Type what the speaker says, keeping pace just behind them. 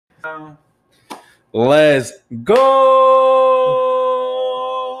Let's go!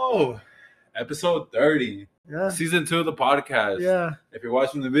 Episode 30. Yeah. Season 2 of the podcast. Yeah. If you're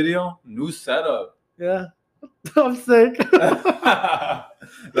watching the video, new setup. Yeah. I'm sick.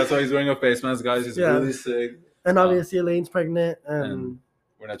 That's why he's wearing a face mask, guys. He's really sick. And obviously Elaine's pregnant. And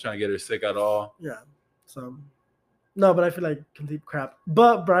we're not trying to get her sick at all. Yeah. So, no, but I feel like complete crap.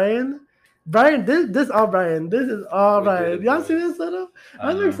 But Brayan, this is all Brayan. This is all Brayan. Y'all see this setup?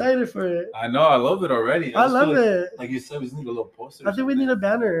 I'm excited for it. I know. I love it already. I love it. Like you said, we just need a little poster. I think we need a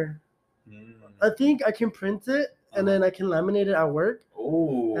banner. I think I can print it and then I can laminate it at work.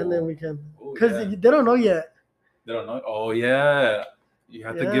 Oh. And then we can. Because they don't know yet. They don't know? Oh, yeah. You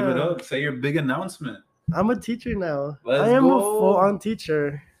have to give it up. Say your big announcement. I'm a teacher now. Let's I am go. a full-on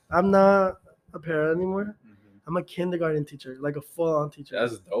teacher. I'm not a parent anymore. I'm a kindergarten teacher, like a full-on teacher.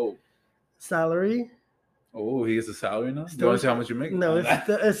 That's dope. Salary. Oh, he gets a salary now? Do you want to see how much you make? No,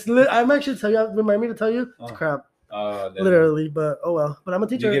 I'm actually tell you. Remind me to tell you. It's crap. Literally, but oh well. But I'm a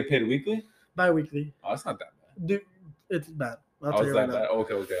teacher. Do you get paid weekly? Bi-weekly. Oh, it's not that bad. Dude, it's bad. I'll tell you right now.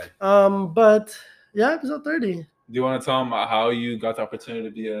 Okay. But yeah, episode 30. Do you want to tell them how you got the opportunity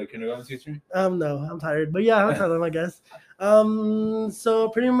to be a kindergarten teacher? No, I'm tired. But yeah, I'll tell them, I guess. So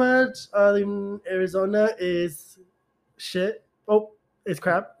pretty much Arizona is shit. Oh, it's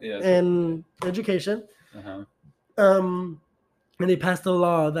crap. Yeah. And education. And they passed a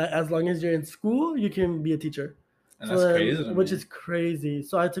law that as long as you're in school, you can be a teacher. And that's crazy. Which is crazy.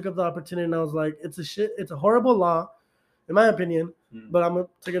 So I took up the opportunity and I was like, it's a horrible law, in my opinion, but I'm going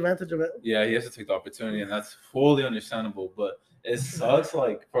to take advantage of it. Yeah, he has to take the opportunity, and that's fully understandable. But it sucks,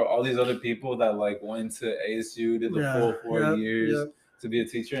 like, for all these other people that, like, went to ASU, did the full 4 years to be a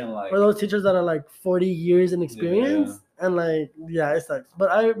teacher, and, like... Or those teachers that are, like, 40 years in experience, and, like, yeah, it sucks.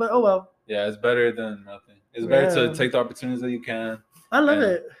 But oh, well. Yeah, it's better than nothing. It's better to take the opportunities that you can. I love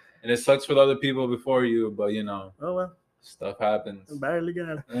it. And it sucks for the other people before you, but, you know. Oh, well. Stuff happens. I barely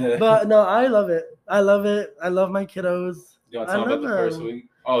got it. But, no, I love it. I love it. I love my kiddos. You want to tell him about the first week?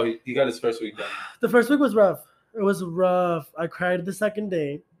 Oh, he got his first week done. The first week was rough. It was rough. I cried the second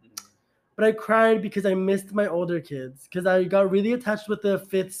day. But I cried because I missed my older kids. Because I got really attached with the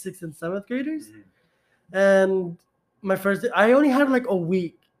 5th, 6th, and 7th graders. And my first day, I only had like a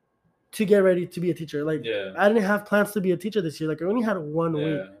week to get ready to be a teacher. Like, I didn't have plans to be a teacher this year. Like, I only had 1 week.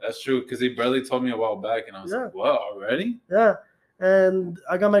 Yeah, that's true. Because he barely told me a while back. And I was like, what, already? Yeah. And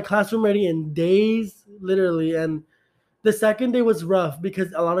I got my classroom ready in days, literally. And the second day was rough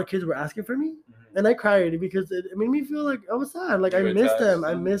because a lot of kids were asking for me. And I cried because it made me feel like I was sad. Like, I missed them.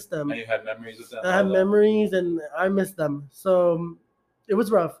 I missed them. And you had memories with them. I had memories and I missed them. So it was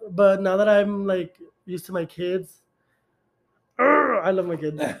rough. But now that I'm, like, used to my kids, I love my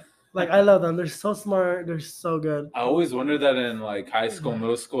kids. Like, I love them. They're so smart. They're so good. I always wondered that in, like, high school,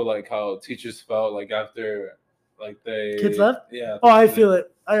 middle school, like, how teachers felt, like, after, like, they... Kids left? Yeah. Oh, I feel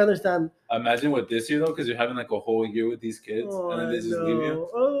it. I understand. Imagine with this year, though, because you're having, like, a whole year with these kids, and then they just leave you.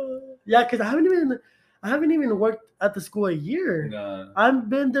 Oh. Yeah, because I haven't even worked at the school a year. Nah. I've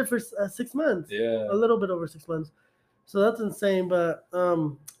been there for 6 months. Yeah. A little bit over 6 months. So that's insane, but...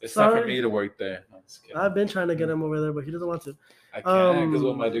 It's not for me to work there. No, I've been trying to get him over there, but he doesn't want to. I can't because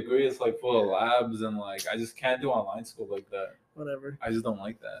with my degree, it's like full of labs and like I just can't do online school like that. Whatever. I just don't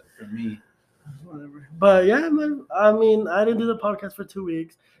like that for me. Whatever. But yeah, man, I mean, I didn't do the podcast for 2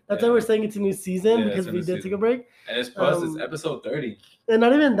 weeks. That's why we're saying it's a new season because we did take a break. And it's plus it's episode 30. And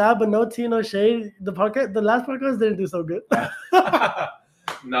not even that, but no tea, no shade. The last podcast didn't do so good.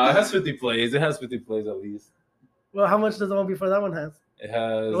 No, it has 50 plays. It has 50 plays at least. Well, how much does the one before that one has? It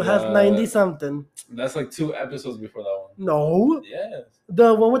has 90 something. That's like 2 episodes before that one. No. Yes.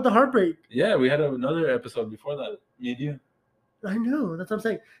 The one with the heartbreak. Yeah, we had another episode before that. Me and you. I know. That's what I'm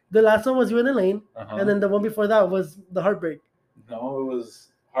saying. The last one was you and Elaine, and then the one before that was the heartbreak. No, it was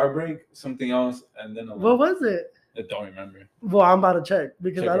heartbreak, something else, and then what was it? I don't remember. Well, I'm about to check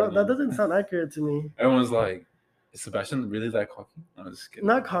because that doesn't sound accurate to me. Everyone's like, "Is Sebastian really that cocky?" I'm just kidding.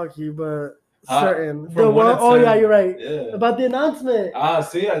 Not cocky, but certain. The one. Oh yeah, you're right. Yeah. About the announcement.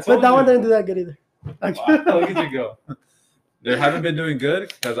 See, I told but that you. one didn't do that good either. Wow, look at you go. They haven't been doing good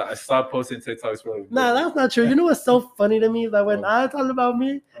because I stopped posting TikToks for like. Nah, that's not true. You know what's so funny to me? That when I talk about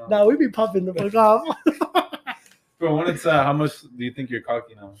me, now we be popping the fuck off. From 1 to 10, how much do you think you're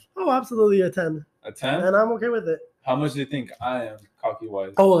cocky now? Oh, absolutely a 10. A 10? And I'm okay with it. How much do you think I am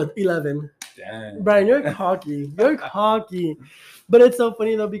cocky-wise? Oh, 11. Damn. Brayan, you're cocky. You're cocky. But it's so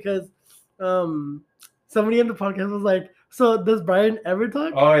funny, though, because somebody in the podcast was like, so does Brayan ever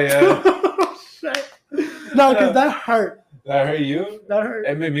talk? Oh, yeah. Shit. No, because that hurt. That hurt you? That hurt.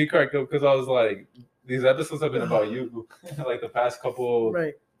 It made me crack up because I was like, these episodes have been about you. Like the past couple.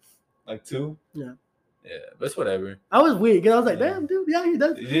 Right. Like 2? Yeah. Yeah, but it's whatever. I was weak, and I was like, damn, dude, yeah, he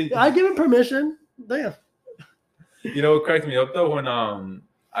does. I give him permission. Damn. You know what cracked me up though when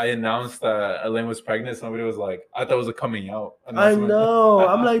I announced that Elaine was pregnant, somebody was like, I thought it was a coming out announcement. I know.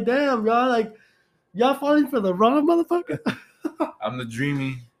 I'm like, damn, y'all falling for the wrong motherfucker. I'm the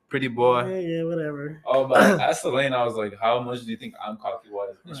dreamy pretty boy. Yeah, whatever. Oh, but I asked Elaine, I was like, how much do you think I'm cocky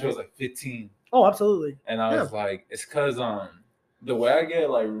was? And she was like 15. Oh, absolutely. And I was like, it's because the way I get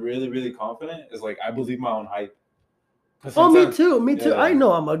like really, really confident is like I believe my own hype. Oh, me too. I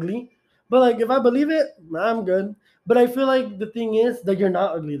know I'm ugly, but like if I believe it, I'm good. But I feel like the thing is that you're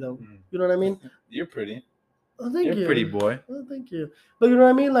not ugly though. You know what I mean? You're pretty. Oh, thank you. You're a pretty boy. Oh, thank you. But you know what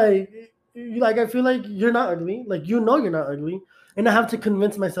I mean? Like I feel like you're not ugly. Like you're not ugly, and I have to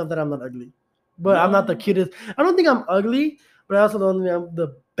convince myself that I'm not ugly. But I'm not the cutest. I don't think I'm ugly, but I also don't think I'm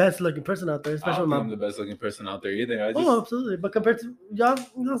the best looking person out there. Especially I'm the best looking person out there either. Absolutely. But compared to y'all,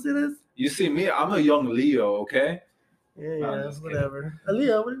 you don't see this? You see me? I'm a young Leo, okay? Yeah, whatever.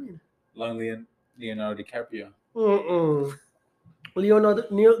 Leo, what do you mean? Young Leonardo DiCaprio. Leonardo,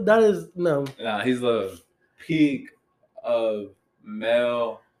 that is no. Nah, he's the peak of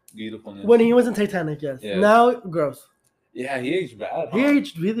male beautifulness. When he was in Titanic, yes. Now, gross. Yeah, he aged bad. He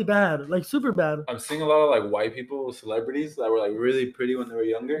aged really bad, like super bad. I'm seeing a lot of like white people, celebrities that were like really pretty when they were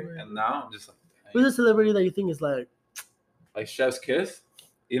younger, and now I'm just like, dang. Who's a celebrity that you think is like Chef's Kiss?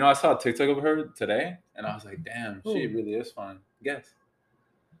 You know, I saw a TikTok of her today, and I was like, damn, she really is fine. Guess.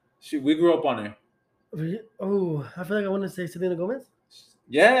 We grew up on her. Oh, I feel like I want to say Selena Gomez.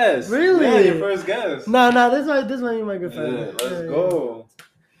 Yes. Really? Yeah, your first guess. No, this might be my good friend. Yeah, let's go.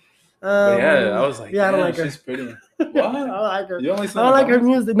 Yeah, I was like, I don't like her. She's pretty. What? I don't like her. You only I don't like her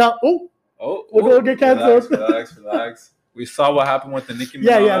music. No. We're gonna get canceled. Relax. We saw what happened with the Nicki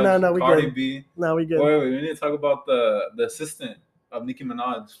Minaj. No, we Cardi good. B. No, we good. Wait, we need to talk about the assistant of Nicki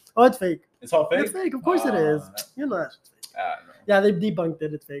Minaj. Oh, it's fake. It's all fake? It's fake. Of course it is. You know that. No. Yeah, they debunked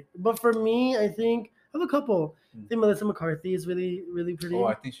it. It's fake. But for me, I think I have a couple. I think Melissa McCarthy is really, really pretty. Oh,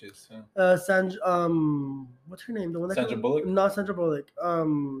 I think she is. What's her name? The one that Sandra Bullock? Not Sandra Bullock.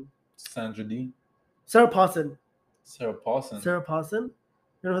 Sandra D. Sarah Paulson. Sarah Paulson.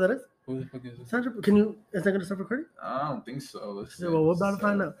 You know who that is? Who the fuck is this? Sandra, is that gonna start recording? I don't think so. Let's see. Well, we're about to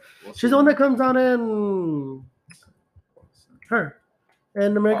find out. She's the one that comes on in her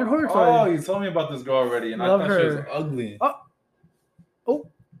and American Horror Story. Oh, you told me about this girl already, and I thought she was ugly. Oh.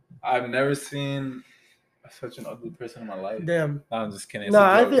 I've never seen such an ugly person in my life. Damn. No, I'm just kidding. No,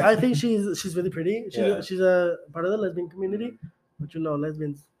 I think she's really pretty. She's a part of the lesbian community, but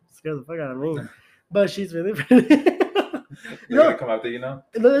lesbians scare the fuck out of me. But she's really pretty. They're gonna come out there,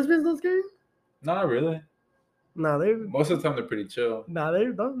 The lesbians don't scare you? No, not really. No, most of the time they're pretty chill. Nah,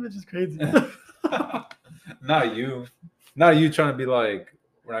 those bitches crazy. Not you. Not you trying to be like,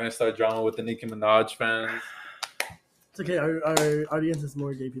 we're not gonna start drama with the Nicki Minaj fans. It's okay. Our audience is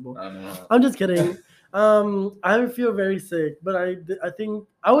more gay people. I know. I'm just kidding. I feel very sick, but I think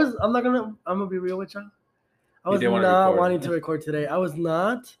I'm gonna be real with y'all. I was not wanting to record today. I was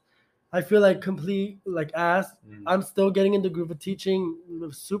not. I feel like complete ass. I'm still getting in the groove of teaching.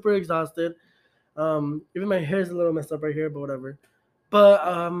 I'm super exhausted. Even my hair is a little messed up right here, but whatever. But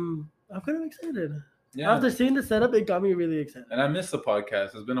I'm kind of excited. Yeah. After seeing the setup, it got me really excited. And I missed the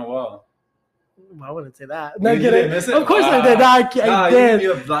podcast. It's been a while. Well, I wouldn't say that. No, of course I did. No, I did.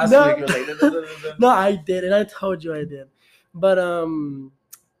 You last week. No, I did, and I told you I did. But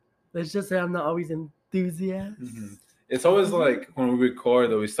let's just say I'm not always enthusiastic. It's always like when we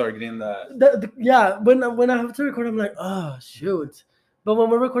record that we start getting that. When I have to record, I'm like, oh shoot. But when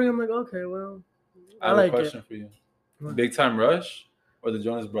we're recording, I'm like, okay, well, I have a question for you. Big Time Rush or the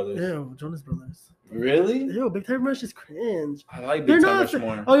Jonas Brothers? Ew, Jonas Brothers. Really? Ew, Big Time Rush is cringe. I like Big Time Rush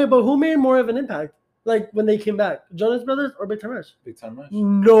more. Okay, but who made more of an impact? Like when they came back, Jonas Brothers or Big Time Rush? Big Time Rush.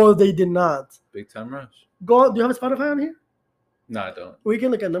 No, they did not. Big Time Rush. Do you have a Spotify on here? No, I don't. We can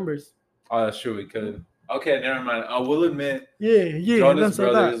look at numbers. Oh, that's true. We could. Okay, never mind. I will admit. Yeah. Jonas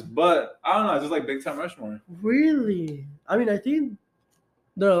Brothers, but I don't know. I just like Big Time Rush more. Really? I mean, I think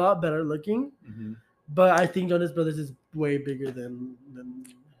they're a lot better looking, but I think Jonas Brothers is way bigger than.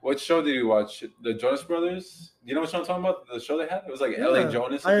 What show did you watch? The Jonas Brothers? You know what show I'm talking about? The show they had? It was like L.A.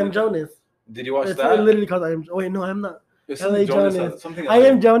 Jonas. I Am Jonas. Did you watch that? It's literally called I Am. Wait, no, I'm not. L.A. Jonas. I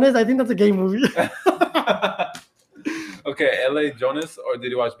Am Jonas. I think that's a gay movie. Okay, L.A. Jonas, or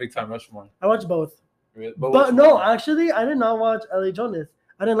did you watch Big Time Rush more? I watched both. Really? But no, actually, I did not watch L.A. Jonas.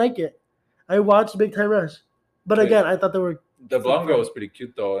 I didn't like it. I watched Big Time Rush. But again, I thought they were... The blonde girl was pretty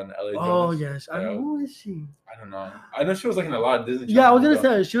cute, though, in L.A. Jonas. Oh, yes. Who is she? I don't know. I know she was like in a lot of Disney Channel. Yeah, I was going to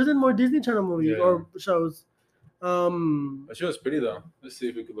say, she was in more Disney Channel movies or shows. But she was pretty though. Let's see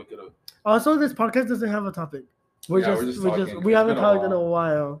if we could look it up. Also, this podcast doesn't have a topic. We haven't talked in a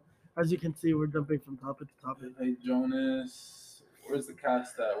while. As you can see, we're jumping from topic to topic. Hey Jonas, where's the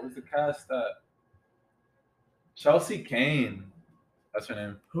cast at? Chelsea Kane. That's her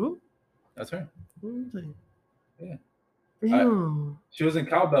name. Who? That's her. Yeah. She was in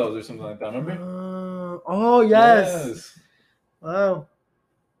Cowbells or something like that. Remember? Oh yes. Wow.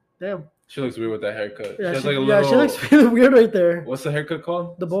 Damn. She looks weird with that haircut. Yeah, she looks really weird right there. What's the haircut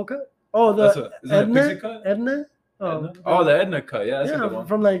called? The bowl cut? Oh, the Edna? A pixie cut? Edna? Oh, the Edna cut. Yeah, that's a good one.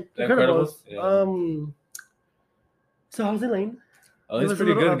 From like Incredibles. Yeah. So how's Elaine? Elaine's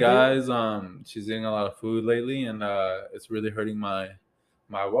pretty good, guys. She's eating a lot of food lately, and it's really hurting my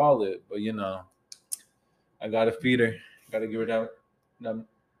wallet. But I gotta feed her. Gotta give her that.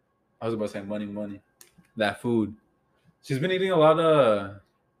 I was about to say money. That food. She's been eating a lot of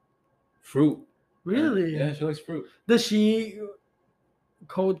fruit. Really? Yeah, she likes fruit. Does she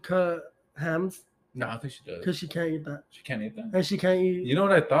cold cut hams? No, I think she does. Because she can't eat that. She can't eat that? And she can't eat... You know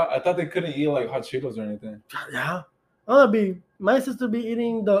what I thought? I thought they couldn't eat like hot Cheetos or anything. Yeah. Oh, my sister be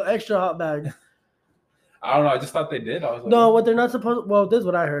eating the extra hot bag. I don't know. I just thought they did. I was like, no, what they're not supposed... Well, this is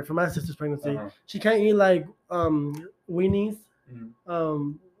what I heard from my sister's pregnancy. She can't eat like weenies. Do you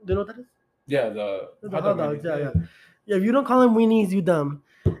know what that is? Yeah, the hot dogs. Yeah. If you don't call them weenies, you dumb.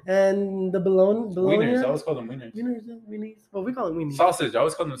 And the bologna. Wieners. I always call them wieners. Weenies. Well, we call them weenies. Sausage. I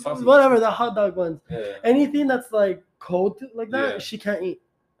always call them sausage. Whatever, the hot dog ones. Yeah. Anything that's cold like that, she can't eat.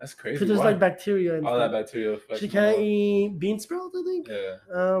 That's crazy. Because there's bacteria and all that bacteria. She can't eat bean sprouts, I think. Yeah.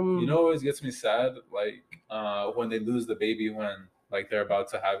 You know what always gets me sad? When they lose the baby when they're about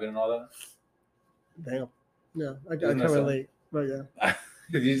to have it and all that. Damn. Yeah, I can't relate. But yeah.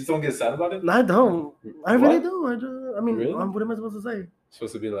 You just don't get sad about it? No, I don't. I really don't. I mean, really? What am I supposed to say?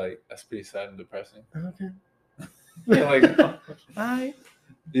 Supposed to be that's pretty sad and depressing. Okay.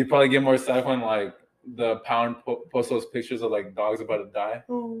 You probably get more sad when the pound post those pictures of dogs about to die.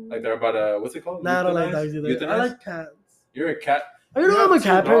 Oh. They're about to, what's it called? Nah, I don't like dogs either. Euthanize? I like cats. You're a cat. You know I'm a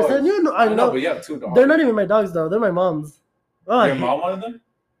cat person. I know. But you have 2 dogs. They're not even my dogs though. They're my mom's. Oh, your mom wanted them?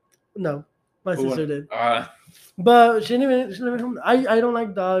 No, my sister did. But she didn't even home. I don't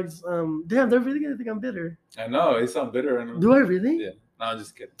like dogs. Damn, they're really gonna think I'm bitter. I know, you sound bitter. Do I really? Yeah. No, I'm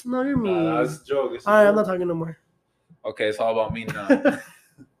just kidding. No, you're mean. That's a joke. Alright, I'm not talking no more. Okay, it's all about me now.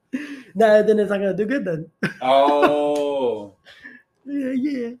 Nah, then it's not gonna do good then. Oh.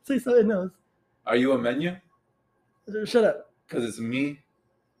 Yeah. Say something else. Are you a menu? Shut up. Because it's me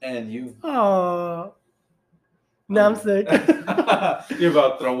and you. Oh. Now I'm sick. You're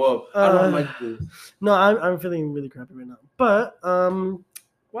about to throw up. I don't like this. No, I'm feeling really crappy right now. But wow,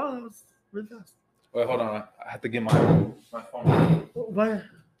 that was really fast. Wait, hold on. I have to get my phone. Why? I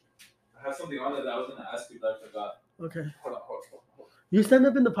have something on it that I was gonna ask you, but I forgot. Okay. Hold on. You stand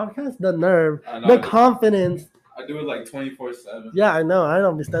up in the podcast? The nerve. The confidence. I do it 24/7. Yeah, I know. I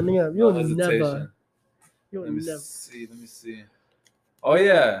don't be standing up. You'll never. Let me see. Oh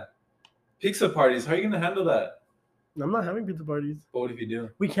yeah. Pizza parties. How are you gonna handle that? I'm not having pizza parties. But what if you do?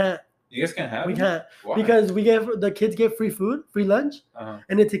 We can't. You guys can't have We them? can't. Why? Because the kids get free food, free lunch,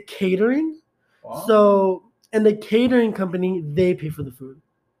 and it's a catering. Wow. So, and the catering company, they pay for the food.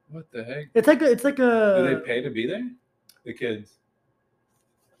 What the heck? It's like a. Do they pay to be there? The kids?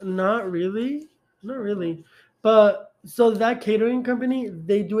 Not really. But so that catering company,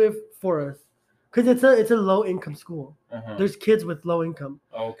 they do it for us, because it's a low income school. There's kids with low income.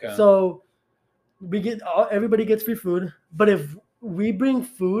 Okay. So everybody gets free food, but if we bring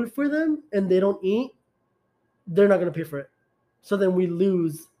food for them and they don't eat, they're not gonna pay for it. So then we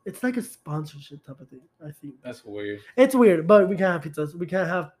lose. It's like a sponsorship type of thing, I think. That's weird. It's weird, but we can't have pizzas. We can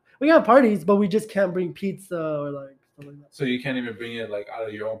have parties, but we just can't bring pizza or stuff like that. So you can't even bring it out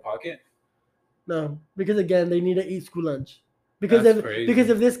of your own pocket? No, because again, they need to eat school lunch. Because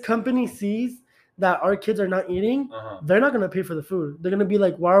if this company sees that our kids are not eating, they're not gonna pay for the food. They're gonna be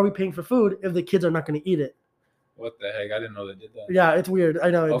like, why are we paying for food if the kids are not gonna eat it? What the heck? I didn't know they did that. Yeah, it's weird.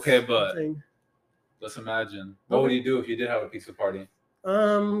 I know. Okay, but let's imagine. What would you do if you did have a pizza party?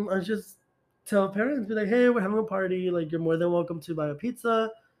 I just tell parents, be like, hey, we're having a party. You're more than welcome to buy a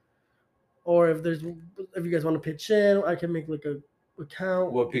pizza. Or if you guys want to pitch in, I can make a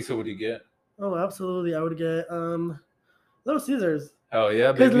account. What pizza would you get? Oh, absolutely. I would get Little Caesars. Hell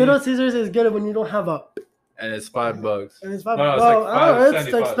yeah, because Little Caesars is good when you don't have a. And it's $5. And it's $5. No,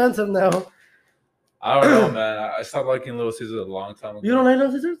 it's expensive now. I don't know, man. I stopped liking Little Caesars a long time ago. You don't like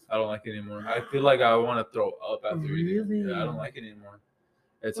Little Caesars? I don't like it anymore. I feel like I want to throw up after eating. Really? Yeah, I don't like it anymore.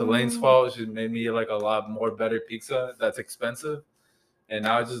 It's Elaine's fault. She made me a lot more better pizza that's expensive. and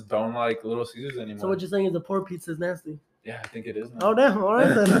now I just don't like Little Caesars anymore. So what you're saying is the pork pizza is nasty? Yeah, I think it is now. Oh damn! All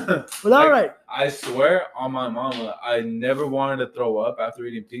right then. Well, all right. I swear on my mama, I never wanted to throw up after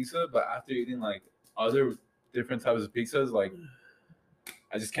eating pizza, but after eating like other different types of pizzas, like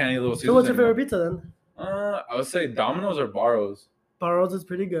I just can't eat Little Caesars. So what's your anymore. favorite pizza then? I would say Domino's or Barro's. Barro's is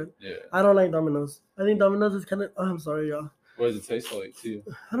pretty good. Yeah. I don't like Domino's. I think Domino's is kind of. Oh, I'm sorry, y'all. What does it taste like too?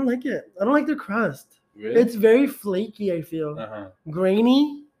 I don't like it. I don't like the crust. Really? It's very flaky. I feel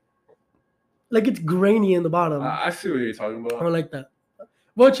grainy. Like it's grainy in the bottom. I see what you're talking about. I don't like that.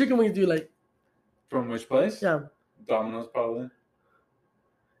 What chicken wings do you like? From which place? Yeah. Domino's probably.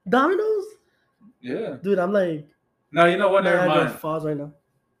 Domino's? Yeah. Dude, I'm like. No, you know what? Never mind. Falls right now.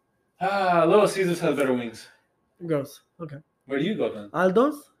 Little Caesars has better wings. Gross. Okay. Where do you go then?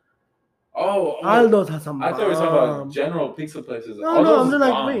 Aldo's? Oh. Aldo's has some. I thought we were talking about general pizza places. No, Aldo's I'm just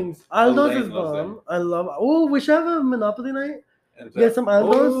like wings. Aldo's is bomb. Them. I love. Oh, we should have a Monopoly night. Get some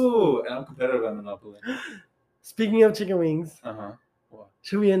Aldo's. Oh, and I'm competitive at Monopoly. Speaking of chicken wings, what?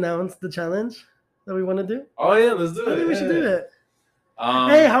 Should we announce the challenge that we want to do? Oh yeah, let's do it. I think we should do it.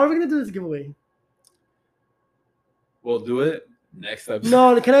 Hey, how are we gonna do this giveaway? We'll do it next episode.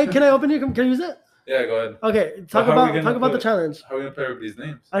 No, can I open it? Can I use it? Yeah, go ahead. Okay, talk about the challenge. How are we gonna play with these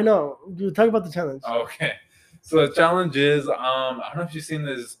names? I know. You talk about the challenge. Okay. So the challenge is I don't know if you've seen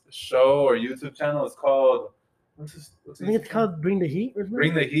this show or YouTube channel. It's called I think it's called Bring the Heat. Or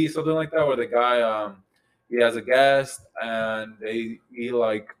Bring the Heat, something like that, where the guy he has a guest and they eat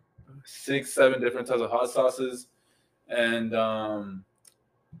like 6-7 different types of hot sauces, and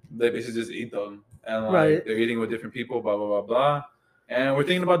they basically just eat them, and like they're eating with different people, blah blah blah blah. And we're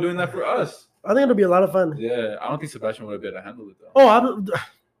thinking about doing that for us. I think it'll be a lot of fun. Yeah, I don't think Sebastian would have been able to handle it though. Oh,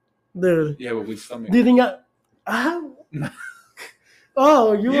 dude. Yeah, but we stomach. Do you think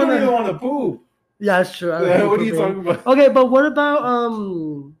Oh, you don't even want to poop. Yeah, that's true. Yeah, what are you talking about? Okay, but what about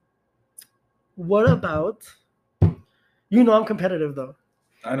I'm competitive though.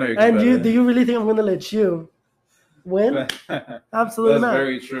 I know you're competitive. And do you really think I'm gonna let you win? Absolutely That's not.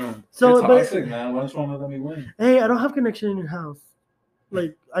 very true. So, you're toxic, man. Why don't you want to let me win? Hey, I don't have connection in your house.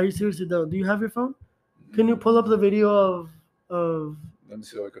 Like, are you seriously though? Do you have your phone? Can you pull up the video of? Let me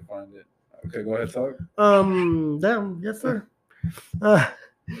see if I can find it. Okay, go ahead, talk. Damn, yes, sir.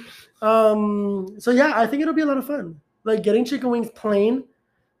 So yeah, I think it'll be a lot of fun. Like getting chicken wings plain,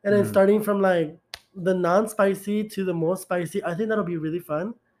 and then starting from like the non-spicy to the most spicy. I think that'll be really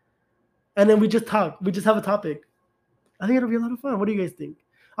fun. And then we just talk. We just have a topic. I think it'll be a lot of fun. What do you guys think?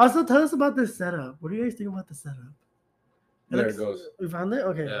 Also, tell us about this setup. What do you guys think about the setup? There it goes. We found it?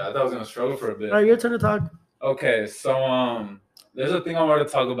 Okay. Yeah, I thought I was gonna struggle for a bit. All right, your turn to talk. Okay, so there's a thing I wanted to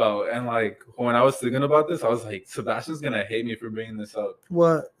talk about, and like when I was thinking about this, I was like, Sebastian's gonna hate me for bringing this up.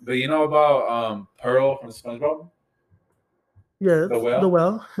 What? But you know about Pearl from SpongeBob? Yeah, the whale. The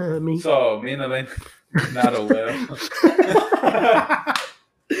whale. Me. So me and Elaine, not a whale.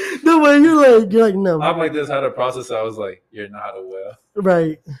 The way you're like no. I'm like this. How to process it. I was like, you're not a whale.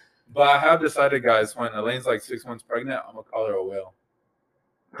 Right. But I have decided, guys, when Elaine's like 6 months pregnant, I'm gonna call her a whale.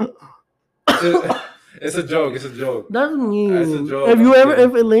 It's a joke. It's a joke. That's mean. It's a joke.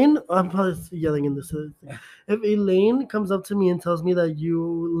 If Elaine, I'm probably yelling in this. If Elaine comes up to me and tells me that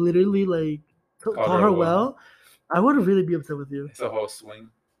you literally like call her well, I would really be upset with you. It's a whole swing.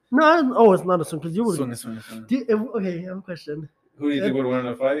 No, it's not a swing because you would. Swing. Okay, I have a question. Who do you think would win in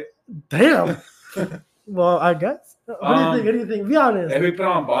a fight? Damn. Well, I guess. What do you think? Be honest. If we put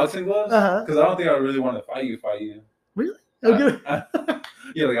on boxing gloves, because I don't think I really want to fight you. Really?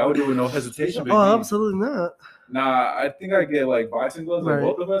 Yeah, like I would do it with no hesitation. Baby. Oh, absolutely not. Nah, I think I get like boxing gloves, like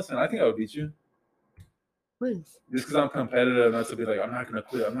both of us, and I think I would beat you. Nice. Just because I'm competitive, not to be like, I'm not gonna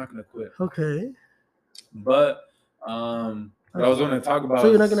quit. Okay. But I was going to talk about. So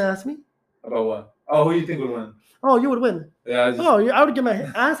you're not gonna ask me about what? Oh, who do you think would win? Oh, you would win. Yeah. I would get my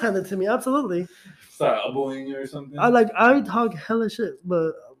ass handed to me. Absolutely. Start elbowing you or something. I talk hella shit,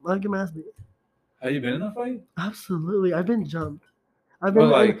 but I'd get my ass beat. Have you been in a fight? Absolutely. I've been jumped. I've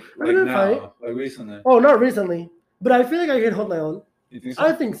been in a fight. Like recently. Oh, not recently. But I feel like I can hold my own. You think so?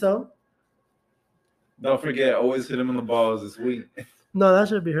 I think so. Don't forget, always hit him in the balls this week. No, that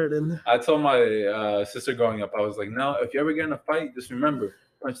should be hurting. I told my sister growing up, I was like, no, if you ever get in a fight, just remember,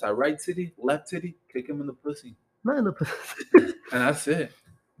 punch that right titty, left titty, kick him in the pussy. Not in the pussy. And that's it.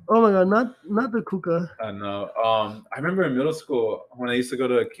 Oh my god, not the kuka. I know. I remember in middle school when I used to go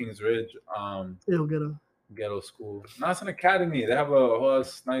to Kings Ridge. Ghetto school. No, it's an academy. They have a whole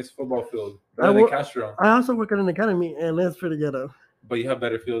nice football field. Better than Castro. I also work at an academy, and that's pretty ghetto. But you have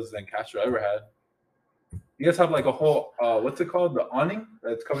better fields than Castro ever had. You guys have like a whole what's it called? The awning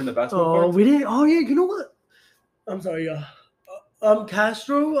that's covering the basketball court? We didn't. Oh yeah, you know what? I'm sorry, y'all.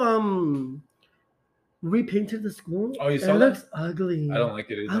 Castro repainted the school. Oh, you saw it that? looks ugly. I don't like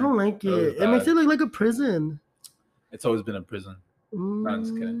it either. I don't like was it. It bad. makes it look like a prison. It's always been a prison. No, I'm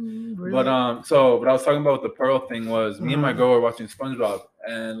just kidding. Really? But so what I was talking about with the Pearl thing was me and my girl were watching SpongeBob,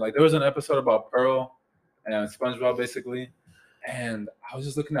 and like there was an episode about Pearl and SpongeBob basically, and I was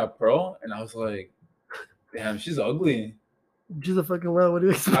just looking at Pearl and I was like, damn, she's ugly. She's a fucking whale. What do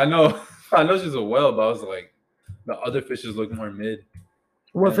you expect? I know she's a whale, but I was like, the other fishes look more mid.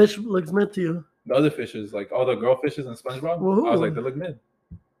 What fish looks mid to you? The other fishes, like all the girl fishes in SpongeBob, Whoa. I was like, they look mid.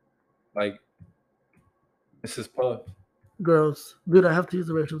 Like Mrs. Puff. Gross. Dude, I have to use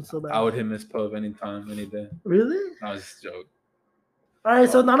the restroom so bad. I would hit Miss Puff anytime, any day. Really? I was just joking. All right,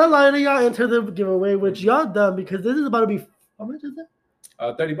 so not a lot of y'all enter the giveaway, which y'all done because this is about to be. How much is it?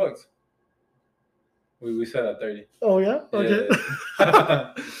 $30. We said at 30. Oh yeah. Okay.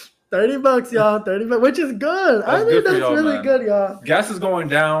 Yeah. $30, y'all. $30, which is good. I think that's really man. Good, y'all. Gas is going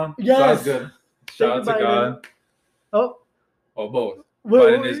down. Yes. So that's good. Shout out to God. Oh, both. Wait,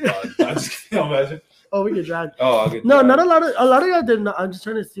 Biden is God. I'm just kidding. Imagine. Oh, we get dragged. Oh, I'll get no, dragged. not a lot of y'all did not. I'm just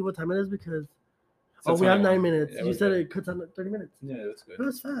trying to see what time it is because. It's we have 9 minutes. Yeah, you said it cuts on 30 minutes. Yeah, that's good. It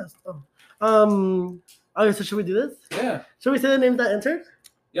was fast. Oh. Okay, so should we do this? Yeah. Should we say the names that entered?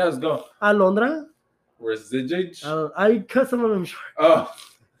 Yeah, let's go. Alondra. Where's Zijij? I cut some of them short. Oh.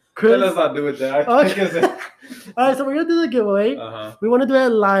 Chris. Let's not do it there. Okay. All right, so we're gonna do the giveaway. We want to do it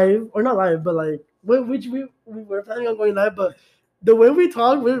live, or not live, but like which we were planning on going live, but the way we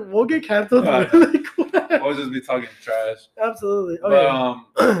talk, we'll get canceled really quick. We'll just be talking trash. Absolutely. Okay.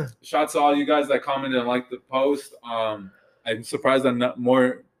 But, shout out to all you guys that commented and liked the post. I'm surprised that not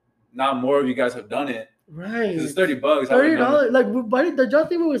more of you guys have done it. Right. It's $30. $30. Like, why did y'all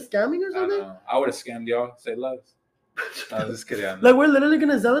think we were scamming or something? I would have scammed y'all. Say less. No, just kidding. Like, we're literally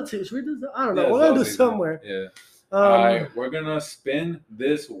gonna sell it to. Should we do? I don't know. We're gonna do somewhere. Yeah. All right, we're gonna spin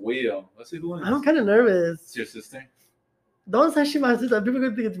this wheel. Let's see who wins. I'm kind of nervous. It's your sister. Don't say she my sister. People are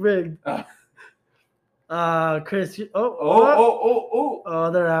gonna think it's rigged. Chris.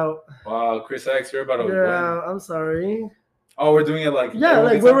 Oh, they're out. Wow, Chris X, you're about to win. Out. I'm sorry. Oh, we're doing it like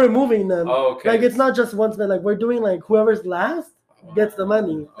like we're removing them. Oh, okay. Like it's not just one spin. Like we're doing like whoever's last gets the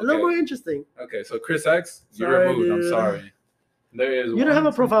money. A little more interesting. Okay, so Chris X, you're removed. Dude. I'm sorry. There is. You don't have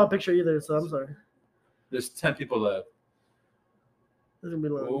a profile picture either, so I'm sorry. There's 10 people left. This is gonna be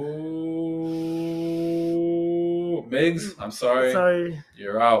long. Ooh, Migs, I'm sorry. Sorry.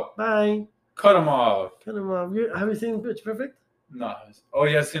 You're out. Bye. Cut him off. Cut him off. Have you seen Pitch Perfect? No. Oh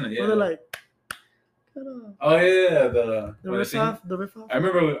yeah, I've seen it. Yeah. They're like. Cut off. Oh yeah, the riff off. The riff off. I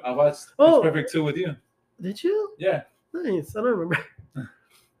remember I watched Pitch Perfect 2 with you. Did you? Yeah. Nice. I don't remember.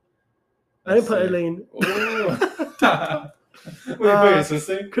 I didn't put Elaine. Wait, your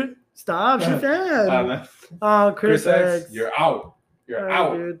sister? Stop, she's fan. Chris X, you're out. You're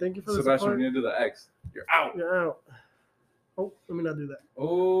out. Dude, thank you for the Sebastian, support. we're gonna do the X. You're out. You're out. Oh, let me not do that.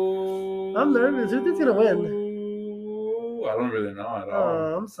 Oh. I'm nervous. Who thinks gonna win? I don't really know at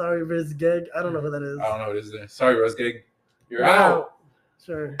all. I'm sorry, Riz Gig. I don't know who that is. I don't know what it is there. Sorry, Riz Gig. You're out.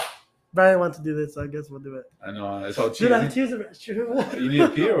 Sure. Brian wants to do this, so I guess we'll do it. I know. It's all cheesy. Dude, I have to use the restroom. You need to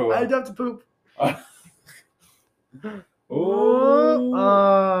pee or what? I have to poop.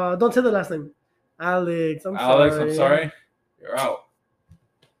 Oh. Don't say the last name. Alex, I'm sorry. You're out.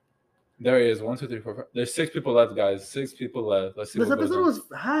 There he is. 1, 2, 3, 4, 5. There's 6 people left, guys. 6 people left. Let's see. This episode was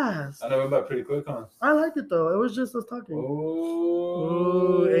fast. I know, we went by pretty quick, huh? I liked it though. It was just us talking.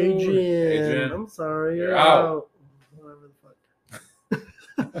 Oh, Adrian. I'm sorry. You're out. Whatever the fuck.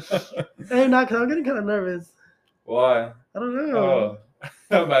 Hey, cause I'm getting kind of nervous. Why? I don't know.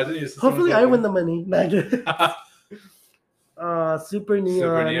 Imagine you. Hopefully, I win the money. Super Neon.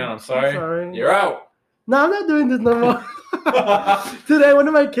 Super Neon. I'm sorry. You're out. No, I'm not doing this no more. Today, one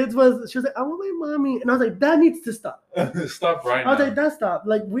of my kids she was like, I want my mommy. And I was like, that needs to stop. Stop right now. I was now. like, that stop.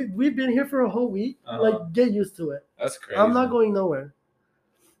 Like, we've been here for a whole week. Like, get used to it. That's crazy. I'm not going nowhere.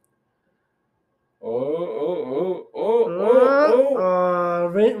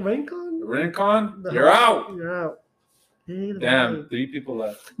 Rincon? You're out. You're out. Damn, 3 people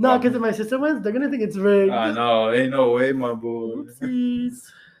left. No, because if my sister wins, they're going to think it's rigged. I know. Ain't no way, my boy.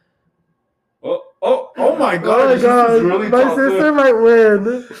 Oopsies. Oh my God. Oh my God. Really my sister might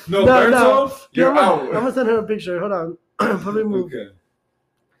win. No. You're out. I'm going to send her a picture. Hold on. Probably move. Okay.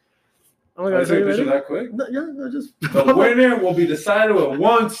 Oh my God. Take a picture that quick? No, just. The winner will be decided with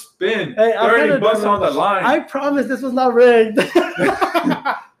 1 spin. Hey, $30 on the line. I promise this was not rigged.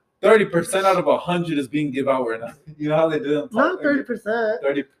 30% out of 100 is being given out right now. You know how they do it? Not 30%.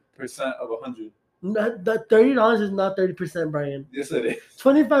 30% of 100. That $30 is not 30%, Brian. Yes, it is.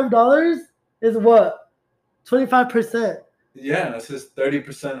 $25 is what? 25%. Yeah, it says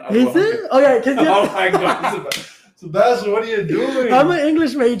 30% out of Is 100. it? Oh yeah, because Oh my God, Sebastian, what are you doing? I'm an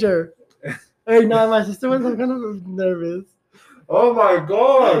English major. Hey, no, my sister was kind of nervous. Oh my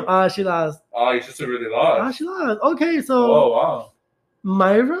God. She lost. Oh, your sister really lost. She lost. Okay, so. Oh wow.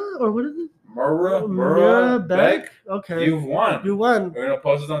 Myra, or what is it? Mura Beck. Okay. You've won. You won. We're gonna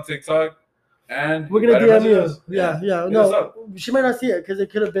post this on TikTok, and we're gonna DM you. us. Yeah. Hit us No, up. she might not see it because it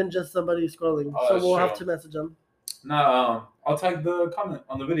could have been just somebody scrolling. Oh, so we'll true. have to message them. No, I'll tag the comment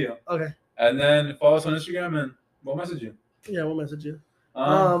on the video. Okay. And then follow us on Instagram, and we'll message you. Yeah, we'll message you.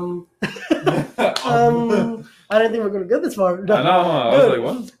 I didn't think we were gonna get this far. I know. I was like,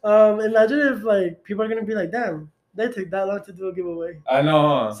 what? Imagine if like people are gonna be like, damn, they took that long to do a giveaway. I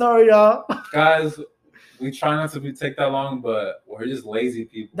know. Sorry, y'all. Guys, we try not to take that long, but we're just lazy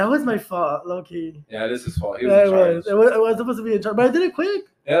people. That was my fault, low key. Yeah, this is his fault. He was in charge. It was supposed to be in charge, but I did it quick.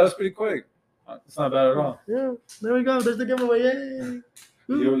 Yeah, that was pretty quick. It's not bad at all. Yeah, there we go. There's the giveaway. Yay.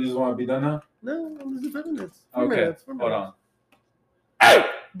 You just want to be done now? No, let's do 5 minutes. 4 minutes. Hold on.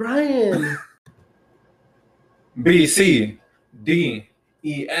 Brian. B, C, D,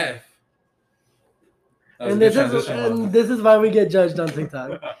 E, F. And this is why we get judged on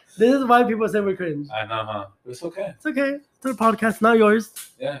TikTok. This is why people say we're cringe. I know, huh? It's okay. It's okay. It's our podcast, not yours.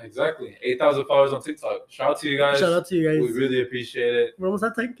 Yeah, exactly. 8,000 followers on TikTok. Shout out to you guys. Shout out to you guys. We really appreciate it. We're almost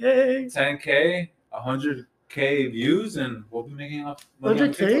at 10K. 10K, 100K views, and we'll be making enough money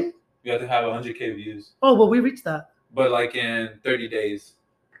 100K? You have to have 100K views. Oh, well, we reached that. But like in 30 days.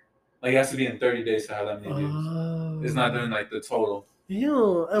 Like it has to be in 30 days to have that many views. It's not doing like the total.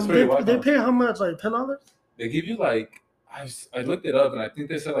 Yeah. They pay how much? Like $10? They give you like, I looked it up and I think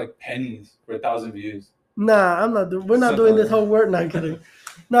they said like pennies for 1,000 views. Nah, we're not doing this whole work. Not kidding.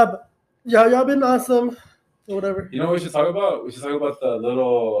 Nah, but y'all been awesome. Or whatever. You know what we should talk about? We should talk about the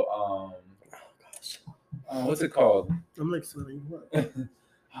little, what's it called? I'm like sweating. What?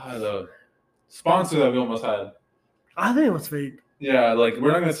 The sponsor that we almost had. I think it was fake. Yeah, like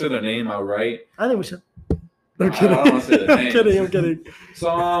we're not gonna say their name outright. I think we should. I'm kidding. I don't want to say their name. I'm kidding. So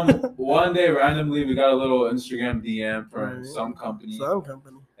one day randomly we got a little Instagram DM from some company.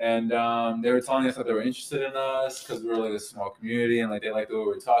 And they were telling us that they were interested in us because we were like a small community and like they liked what we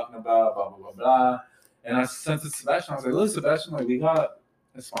were talking about, blah blah blah blah. And I sent it to Sebastian. I was like, look, Sebastian, like we got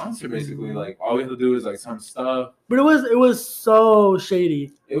a sponsor basically. Like all we have to do is like some stuff. But it was so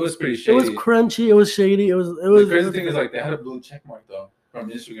shady. It was pretty shady. It was crunchy. It was shady. It was. The crazy thing is like they had a blue check mark though from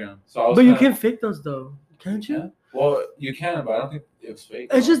Instagram. So but you can fake those though, can't you? Yeah. Well, you can, but I don't think it was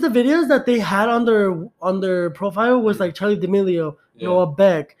fake. It's just the videos that they had on their profile was like Charlie D'Amelio, Noah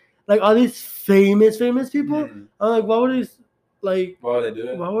Beck, like all these famous people. Mm-hmm. I'm like, why would these like? Why would they do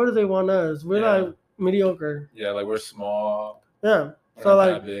it? Why would they want us? We're like mediocre. Yeah, like we're small. Yeah. So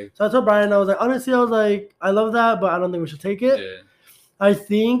like, so I told Brian, I was like, honestly, I love that, but I don't think we should take it. Yeah. I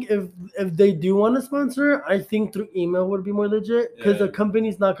think if they do want to sponsor, I think through email would be more legit because the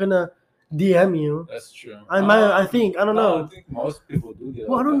company's not gonna DM you. That's true. I think I don't know. I think most people do get.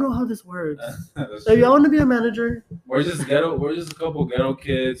 Well, I don't know how this works. If y'all want to be a manager, we're just ghetto. We're just a couple ghetto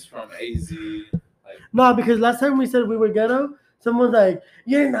kids from AZ. No, because last time we said we were ghetto. Someone's like,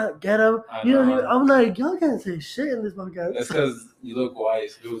 "You're not ghetto. You don't even." I'm like, "Y'all can't say shit in this podcast." That's because you look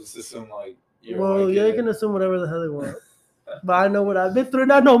white. People just assume like you're well, they can assume whatever the hell they want. But I know what I've been through,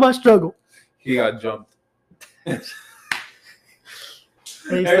 and I know my struggle. He got jumped. Every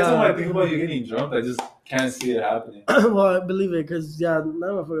time I think about you getting jumped, I just can't see it happening. Well, I believe it, because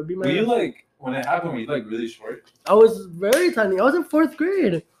never forget. Were you like when it happened? Were you like really short? I was very tiny. I was in 4th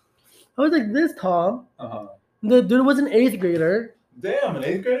grade. I was like this tall. The dude was an 8th grader. Damn, an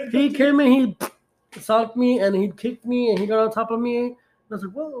 8th grader? He came and he socked me and he kicked me and he got on top of me. And I was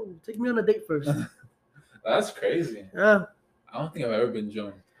like, whoa, take me on a date first. That's crazy. Yeah. I don't think I've ever been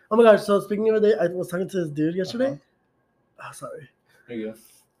jumped. Oh my gosh, so speaking of a date, I was talking to this dude yesterday. Oh, sorry. There you go.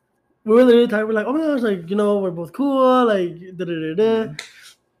 We were literally talking, we're like, oh my gosh, like, we're both cool, like, da-da-da-da.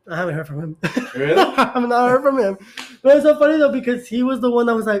 I haven't heard from him. Really? I have not heard from him. But it's so funny though, because he was the one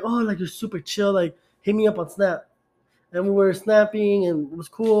that was like, oh, like, you're super chill, like, hit me up on Snap. And we were snapping and it was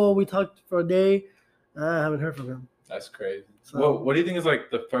cool. We talked for a day. I haven't heard from him. That's crazy. So, what do you think is like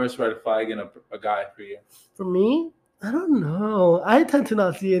the first red flag in a guy for you? For me? I don't know. I tend to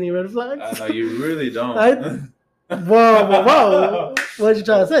not see any red flags. I know, you really don't. Whoa. What you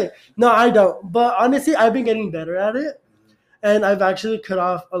trying to say? No, I don't. But honestly, I've been getting better at it. And I've actually cut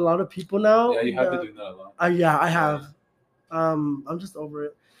off a lot of people now. Yeah, you have been doing that a lot. I have. I'm just over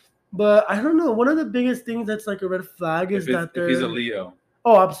it. But I don't know. One of the biggest things that's like a red flag is that they're... If he's a Leo.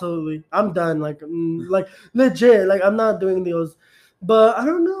 Oh, absolutely. I'm done. Like legit. Like I'm not doing those. But I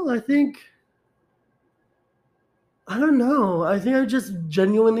don't know. I think I don't know. I think I'm just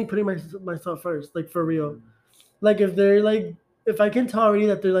genuinely putting myself first, like for real. Like if they're like, if I can tell already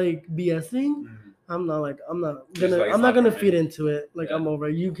that they're like BSing, I'm not gonna feed into it. Like I'm over.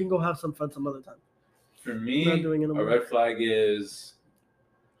 You can go have some fun some other time. For me, a red flag is,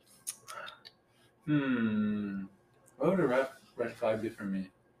 what would a red flag be for me?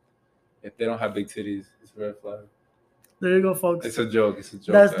 If they don't have big titties, it's a red flag. There you go, folks. It's a joke.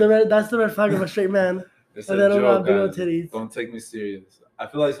 That's the red flag of a straight man. It's a joke, guys. Don't take me serious. I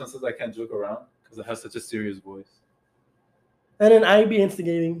feel like sometimes I can't joke around because I have such a serious voice. And then I'd be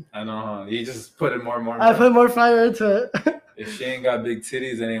instigating. I know. You just put it more and more. I put more fire into it. If she ain't got big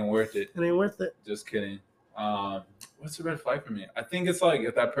titties, it ain't worth it. It ain't worth it. Just kidding. What's a red flag for me? I think it's like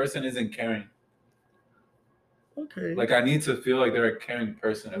if that person isn't caring. Okay. Like I need to feel like they're a caring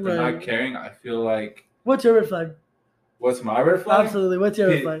person. If they're not caring, I feel like. What's your red flag? What's my red flag? Absolutely. What's your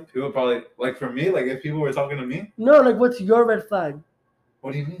red flag? People probably like for me, like if people were talking to me. No, like what's your red flag?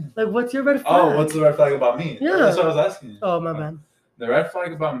 What do you mean? Like what's your red flag? Oh, what's the red flag about me? Yeah. That's what I was asking. Oh, my bad. The red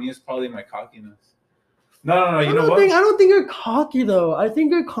flag about me is probably my cockiness. No. You know what? I don't think you're cocky though. I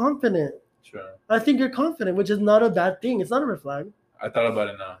think you're confident. Sure. I think you're confident, which is not a bad thing. It's not a red flag. I thought about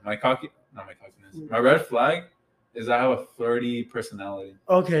it now. Not my cockiness. My red flag is I have a flirty personality.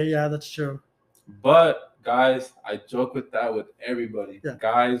 Okay, yeah, that's true. But guys, I joke with that with everybody. Yeah.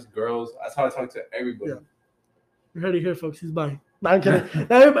 Guys, girls, that's how I talk to everybody. Yeah. You heard it here, folks. He's buying. No, I'm kidding.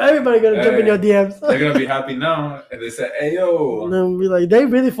 Everybody gonna jump in your DMs. They're gonna be happy now, and they say, "Hey yo," and then be like, they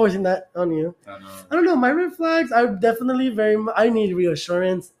really forcing that on you. I know. I don't know. My red flags are definitely I need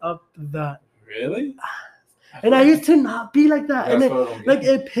reassurance of that. Really? And I used to not be like that, and like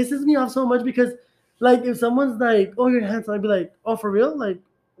it pisses me off so much because, like, if someone's like, "Oh, you're handsome," I'd be like, "Oh, for real? Like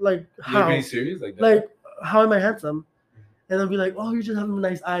how? You're being serious? Like that? Like how am I handsome?" And they'll be like, "Oh, you just have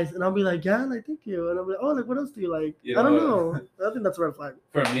nice eyes," and I'll be like, "Yeah, like thank you." And I'll be like, "Oh, like what else do you like?" I don't know. I think that's a red flag.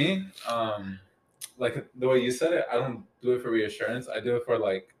 For me, like the way you said it, I don't do it for reassurance. I do it for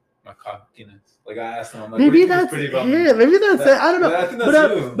like my cockiness. Like I asked them, I'm like, maybe that's it. Maybe that's it. I don't know. I think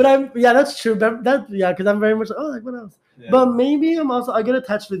that's but yeah, that's true. Because I'm very much like, oh, like what else? Yeah. But maybe I get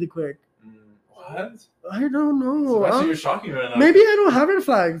attached really quick. What? I don't know. So actually, you're shocking right now. Maybe I don't have red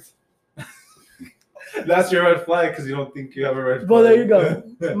flags. That's your red flag because you don't think you have a red flag. Well, there you go.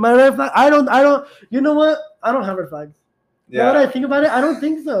 My red flag. I don't. You know what? I don't have red flags. Yeah. Now that I think about it, I don't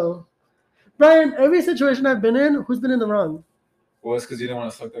think so. Brian, every situation I've been in, who's been in the wrong? Well, it's because you didn't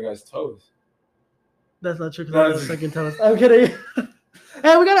want to suck that guy's toes. That's not true because I was sucking toes. I'm kidding.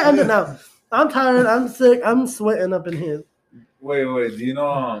 Hey, we gotta end it now. I'm tired. I'm sick. I'm sweating up in here. Wait. Do you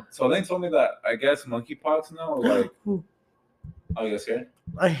know? So Lane told me that I guess monkeypox now. Like, oh, you scared?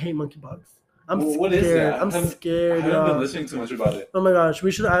 I hate monkeypox. What is that? I'm scared. I haven't been listening too much about it. Oh my gosh,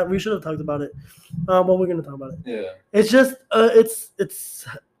 we should have talked about it. Well, we're gonna talk about it. Yeah. It's just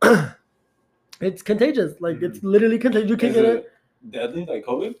it's contagious. Like it's literally contagious. You can get it. Deadly, like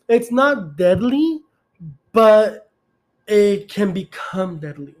COVID? It's not deadly, but it can become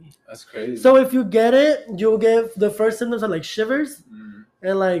deadly. That's crazy. So if you get it, you'll get the first symptoms are like shivers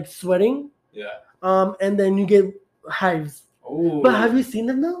and like sweating. Yeah. And then you get hives. Oh. But have you seen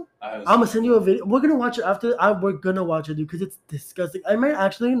them though? I'm gonna send you a video. We're gonna watch it after. We're gonna watch it, dude, because it's disgusting. I might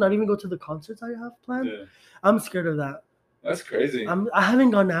actually not even go to the concerts I have planned. Yeah. I'm scared of that. That's crazy. I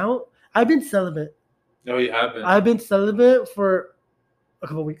haven't gone out. I've been celibate. No, you haven't. I've been celibate for a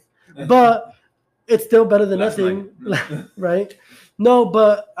couple of weeks, but it's still better than nothing, right? No,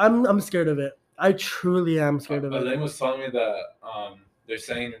 but I'm scared of it. I truly am scared of it. Elaine was telling me that they're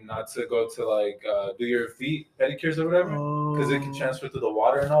saying not to go to like do your feet pedicures or whatever because it can transfer through the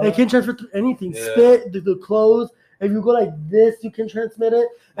water and all that. It can transfer through anything. Yeah. Spit, the clothes. If you go like this, you can transmit it.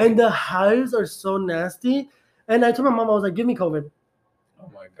 And the hives are so nasty. And I told my mom, I was like, give me COVID.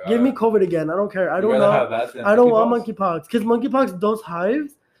 Oh my God. Give me COVID again. I don't care. I don't know. I don't want monkeypox. Because monkeypox, those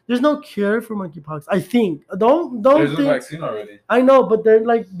hives, there's no cure for monkeypox. I think. Don't There's think. a vaccine already. I know, but they're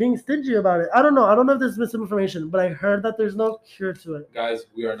like being stingy about it. I don't know. I don't know if this is misinformation, but I heard that there's no cure to it. Guys,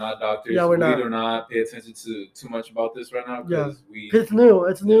 we are not doctors. Yeah, we're not. We do not pay attention to too much about this right now because it's new.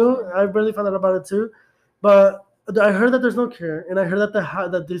 It's new. I barely found out about it too, but I heard that there's no cure, and I heard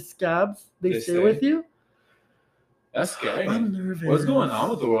that these scabs they stay with you. That's scary. I'm nervous. What's going on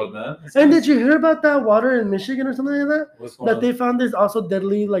with the world, man? And did you hear about that water in Michigan or something like that? What's going on? They found this also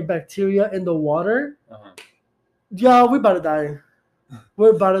deadly like bacteria in the water. Yeah, we're about to die.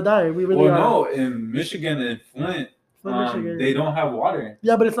 We're about to die. We really are. No, in Michigan and Flint, Michigan. They don't have water.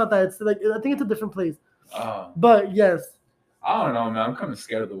 Yeah, but it's not that. It's like I think it's a different place. But yes. I don't know, man. I'm kind of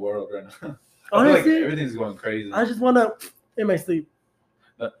scared of the world right now. Honestly, I feel like everything's going crazy. I just want to in my sleep.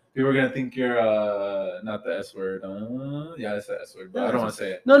 People are gonna think you're not the S word. Yeah, it's the S word, but I don't want to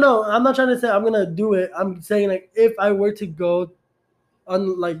say it. No, I'm not trying to say I'm gonna do it. I'm saying like if I were to go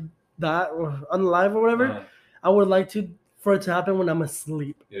on like that or on live or whatever, I would like for it to happen when I'm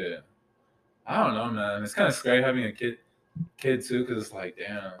asleep. Yeah, I don't know, man. It's kind of scary having a kid too, because it's like,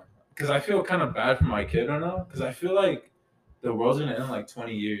 damn. Because I feel kind of bad for my kid right now, because I feel like the world's gonna end in like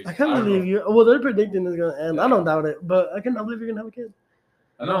 20 years. I can't believe you. Well, they're predicting it's gonna end. Yeah. I don't doubt it, but I cannot believe you're gonna have a kid.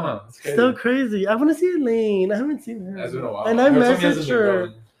 I know, huh? It's crazy. Still crazy. I want to see Elaine. I haven't seen her. It's been a while. And I messaged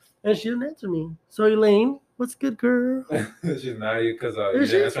her, and she didn't answer me. So Elaine, what's good, girl? She's mad at you because you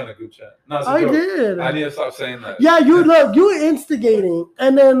didn't answer on the group chat. No, I did. I need to stop saying that. Yeah, you instigating,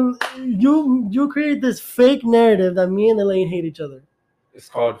 and then you create this fake narrative that me and Elaine hate each other. It's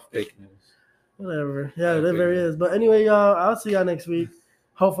called fake news. Whatever. Yeah, that very is. But anyway, y'all, I'll see y'all next week.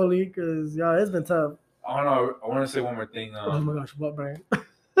 Hopefully, because y'all, it's been tough. I don't know. I want to say one more thing. Oh my gosh, what, Brian?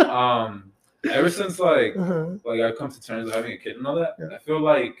 Ever since like I come to terms with having a kid and all that, I feel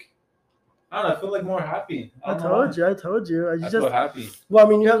like I feel like more happy. I told you. I feel happy. Well, I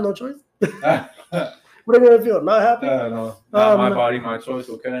mean, you have no choice. What are you gonna feel? Not happy? No. Not my body, my choice.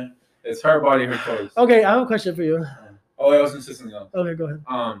 Okay, it's her body, her choice. Okay, I have a question for you. Oh, I was insisting on. Okay, go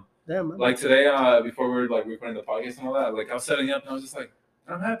ahead. Damn. Like today, before we were like recording the podcast and all that, like I was setting up and I was just like,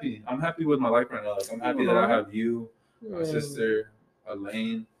 I'm happy. I'm happy with my life right now. Like I'm happy that I have you, my sister,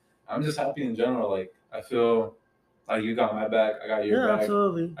 Elaine. I'm just happy in general. Like I feel like you got my back. I got your back. Yeah,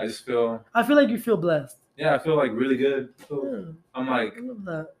 absolutely. I just feel. I feel like you feel blessed. Yeah, I feel like really good. I'm like. I love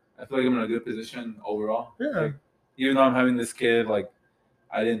that. I feel like I'm in a good position overall. Yeah. Like, even though I'm having this kid, like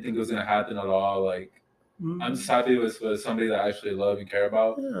I didn't think it was gonna happen at all. Like I'm just happy with somebody that I actually love and care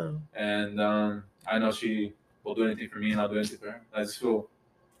about. Yeah. And I know she will do anything for me, and I'll do anything for her. I just feel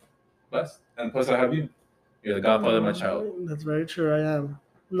blessed. And plus, I have you. You're the godfather of my child. That's very true. I am.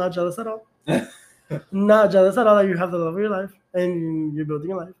 I'm not jealous at all. Not jealous at all that you have the love of your life and you're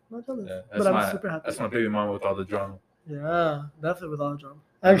building a life. Not jealous. Yeah, but I'm super happy. That's my baby mom with all the drama. Yeah, definitely with all the drama.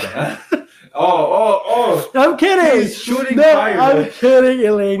 Oh! I'm kidding. He's shooting fire. I'm kidding,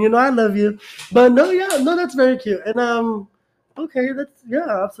 Elaine. You know I love you, but no, that's very cute. And okay,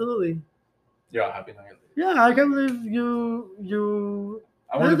 absolutely. You're all happy now. Yeah, I can't believe you.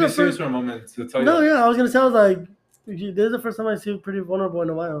 I want to be serious for a moment to tell you. No, yeah, I was like, this is the first time I see you pretty vulnerable in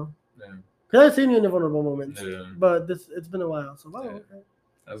a while. Yeah. Because I've seen you in a vulnerable moment. Yeah. But it's been a while, so wow. Yeah. Okay.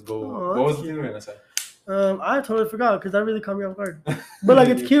 That's cool. What was the thing you were gonna say? I totally forgot because that really caught me off guard. But like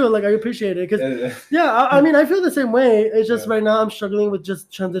it's cute, like I appreciate it. Because I mean I feel the same way. It's just right now I'm struggling with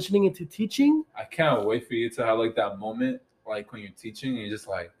just transitioning into teaching. I can't wait for you to have like that moment, like when you're teaching and you're just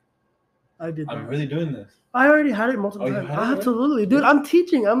like, I'm really doing this. I already had it multiple times. Absolutely, dude. I'm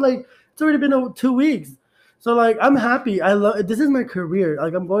teaching. I'm like, it's already been 2 weeks. So like, I'm happy. I love. This is my career.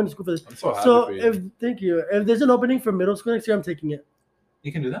 Like, I'm going to school for this. I'm so happy for you. Thank you. If there's an opening for middle school next year, I'm taking it.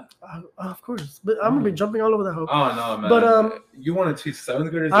 You can do that. Of course, but I'm gonna be jumping all over the hoop. Oh no, man. But you want to teach 7th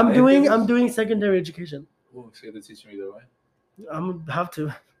graders? I'm doing secondary education. Oh, so you have to teach me either way. I'm have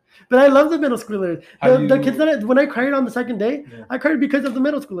to. But I love the middle schoolers. The kids when I cried on the second day, I cried because of the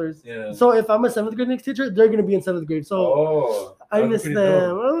middle schoolers. Yeah. So if I'm a 7th grade next teacher, they're gonna be in 7th grade. So I miss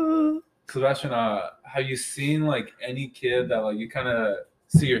them. Sebastian, have you seen like any kid that like you kind of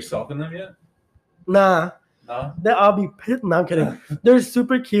see yourself in them yet? Nah. No? That I'll be pissed. No, I'm kidding. They're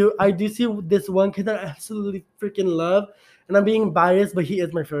super cute. I do see this one kid that I absolutely freaking love, and I'm being biased, but he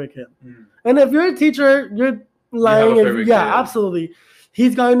is my favorite kid. And if you're a teacher, you're lying. Absolutely.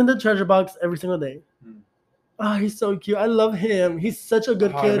 He's going in the treasure box every single day. Oh, he's so cute. I love him. He's such a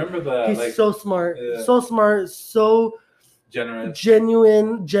good kid. I remember that. He's like, so smart. Yeah. So generous.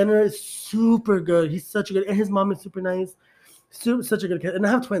 Genuine, generous, super good. He's such a good, and his mom is super nice. Such a good kid. And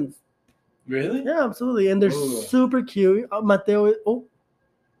I have twins. Really? Yeah, absolutely. And they're super cute. Mateo.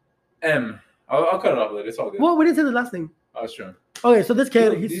 M. I'll cut it off later. It's all good. Well, we didn't say the last name. Oh, sure. Okay, so this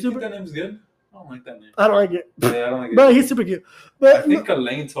kid, he's super. Do you think that name's good? I don't like that name. I don't like it. Yeah, I don't like it. But he's super cute. But I think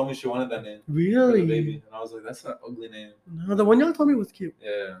Elaine told me she wanted that name. Really? For the baby. And I was like, that's an ugly name. No, the one y'all told me was cute.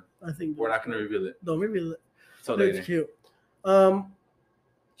 Yeah. I think. We're not going to reveal it. Don't reveal it. So it's cute.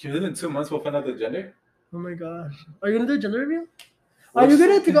 Within 2 months, we'll find out the gender? Oh my gosh. Are you going to do a gender reveal? Are you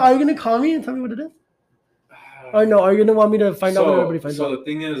going to call me and tell me what it is? Or no, are you going to want me to find out when everybody finds out? So the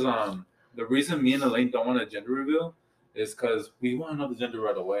thing is, the reason me and Elaine don't want a gender reveal is because we want to know the gender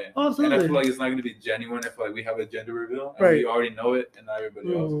right away. Oh, absolutely. And I feel like it's not going to be genuine if like we have a gender reveal and we already know it and not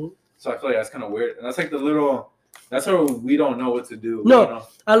everybody else. So I feel like that's kind of weird. And that's like that's how we don't know what to do. No,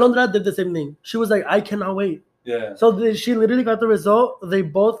 Alondra did the same thing. She was like, I cannot wait. Yeah. So she literally got the result. They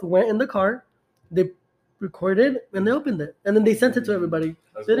both went in the car. They recorded and they opened it and then they sent it to everybody.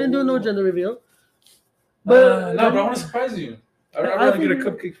 That's They didn't do no cool. gender reveal. No, but I want to surprise you. I'd rather get a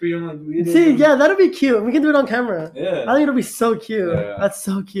think- cupcake for you on the video. See, yeah, that'd be cute. We can do it on camera. Yeah. I think it'll be so cute. Yeah. That's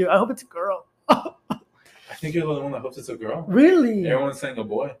so cute. I hope it's a girl. I think you're the one that hopes it's a girl. Really? Everyone's saying a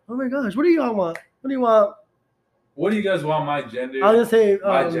boy. Oh my gosh. What do y'all want? What do you want? What do you guys want my gender? I was gonna say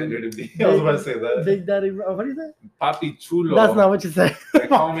my gender to be. I was about to say that. Big Daddy. What do you say? Papi chulo. That's not what you say. They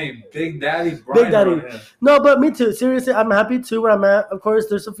call me Big Daddy Brayan. Big Daddy. No, but me too. Seriously, I'm happy too where I'm at. Of course,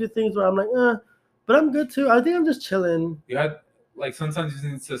 there's a few things where I'm like, but I'm good too. I think I'm just chilling. You had like sometimes you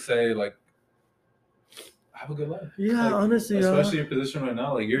need to say like, have a good life. Yeah, like, honestly, especially your position right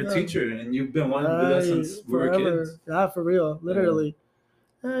now. Like you're a teacher and you've been wanting to do that since we were kids. Yeah, for real, literally.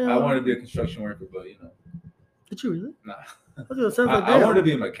 I wanted to be a construction worker, but you know. Did you really? Nah. I wanted to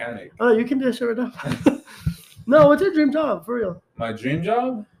be a mechanic. Oh, you can do that shit right now. No, what's your dream job for real? My dream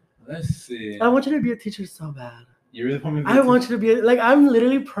job? Let's see. I want you to be a teacher so bad. You really want me to be I want you to be like, I'm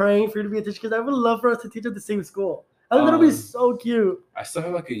literally praying for you to be a teacher because I would love for us to teach at the same school. I think that'll be so cute. I still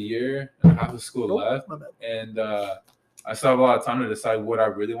have like a year and a half of school left. My bad. And I still have a lot of time to decide what I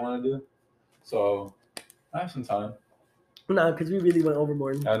really want to do. So I have some time. Nah, because we really went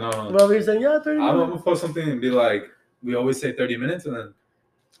overboard. I know. Well, we were saying, 30 minutes. I'm going to post something and be like, we always say 30 minutes and then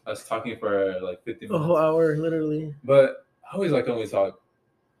us talking for like 50 minutes. A whole hour, literally. But I always like to only talk.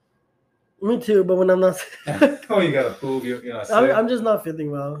 Me too, but when I'm not oh, you got to poop, you're not sick. I'm just not feeling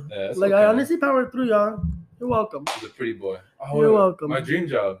well. Yeah, like, okay. I honestly powered through, y'all. You're welcome. He's a pretty boy. Oh, you're welcome. My dream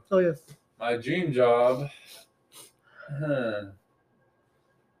job. Oh, yes. My dream job.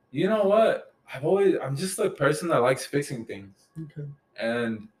 You know what? I'm just a person that likes fixing things. Okay.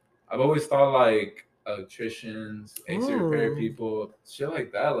 And I've always thought like electricians, AC repair people, shit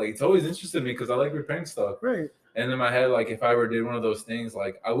like that. Like it's always interested me because I like repairing stuff. Right. And in my head, like if I ever did one of those things,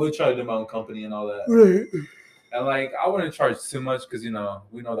 like I would try to do my own company and all that. Right. And like I wouldn't charge too much because we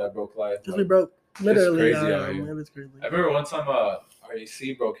know that broke life. Because we broke. Literally. It's crazy out here. Man, it's crazy. I remember one time our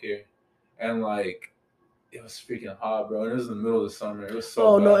AC broke here, and like it was freaking hot, bro. And it was in the middle of the summer. It was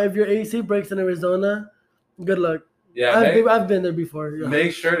so bad. No! If your AC breaks in Arizona, good luck. Yeah, I've been there before. Yeah.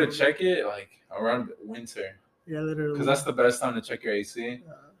 Make sure to check it like around winter. Yeah, literally. Because that's the best time to check your AC.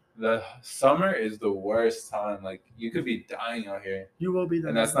 Yeah. The summer is the worst time. Like you could be dying out here. You will be dying.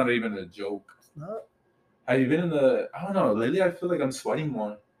 And that's not even a joke. It's not. Have you been in the? I don't know. Lately, I feel like I'm sweating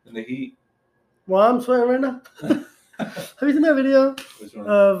more in the heat. Well, I'm sweating right now. Have you seen that video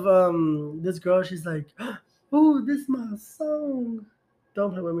of this girl? She's like, "Oh, this is my song.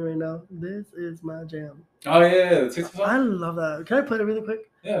 Don't play with me right now. This is my jam." Oh yeah, I love that. Can I play it really quick?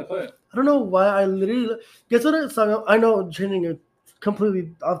 Yeah, play it. I don't know why I literally guess what song. I know, changing it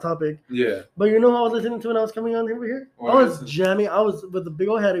completely off topic. Yeah. But you know what I was listening to when I was coming on over here? I was jamming. I was with a big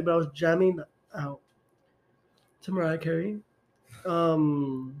old headache, but I was jamming out to Mariah Carey.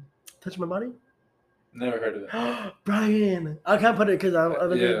 Touch My Body. Never heard of it. Brayan. I can't put it because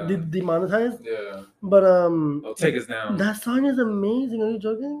I'm demonetized. Yeah. But they'll take us down. That song is amazing. Are you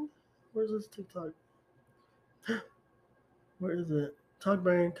joking? Where's this TikTok? Where is it? Talk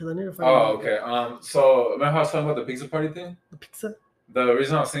Brayan because I need to find it. Oh, okay. So remember how I was talking about the pizza party thing? The pizza? The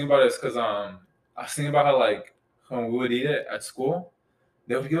reason I was thinking about it is because I was thinking about how like when we would eat it at school,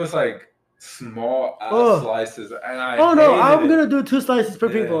 they would give us like small ass slices. And I'm gonna do 2 slices per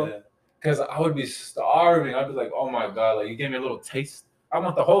people. Because I would be starving. I'd be like, oh my God, like you gave me a little taste. I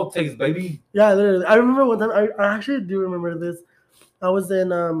want the whole taste, baby. Yeah, literally. I remember one time, I actually do remember this. I was in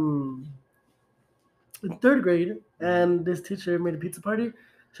 3rd grade, and this teacher made a pizza party.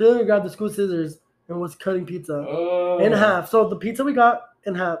 She literally grabbed the school scissors and was cutting pizza in half. So the pizza we got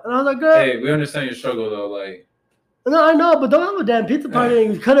in half. And I was like, girl. Hey, we understand your struggle, though. Like, no, I know, but don't have a damn pizza party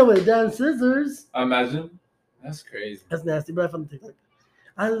and cut it with damn scissors. Imagine. That's crazy. That's nasty, but I found the TikTok.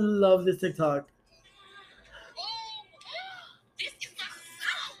 I love this TikTok.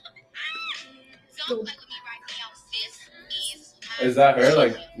 Is that her,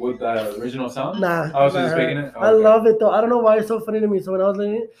 like, with the original sound? Nah. I was just faking it? I love it, though. I don't know why it's so funny to me. So when I was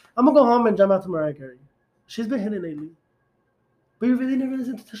listening, I'm going to go home and jump out to Mariah Carey. She's been hitting lately. But you really never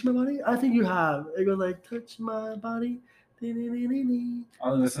listened to Touch My Body? I think you have. It goes like, touch my body. I only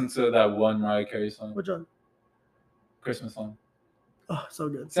listened to that one Mariah Carey song. Which one? Christmas song. Oh, so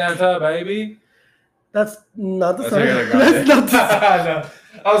good. Santa, baby. That's not the song. That's not the song.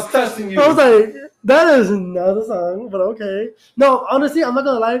 No, I was testing you. I was like, that is not the song, but okay. No, honestly, I'm not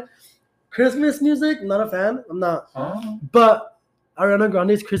going to lie. Christmas music, not a fan. I'm not. Huh? But Ariana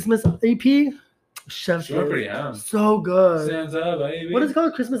Grande's Christmas EP, chef's She went pretty ham. so good. Santa, baby. What is it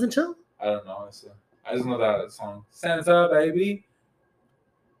called? Christmas and Chill? I don't know, honestly. I just know that song. Santa, baby.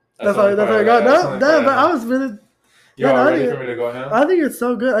 That's all I got. No, damn, but I was really. You're all ready for me to go now? I think it's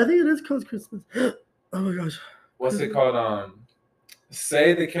so good. I think it is called Christmas. Oh my gosh. What's it called?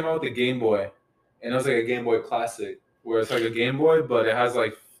 Say they came out with a Game Boy, and it was like a Game Boy Classic, where it's like a Game Boy, but it has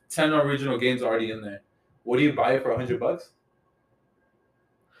like 10 original games already in there. What do you buy it for $100?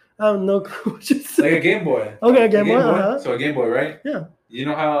 I have no clue what you said. Like a Game Boy. Okay, a Game Boy. Uh-huh. So a Game Boy, right? Yeah. You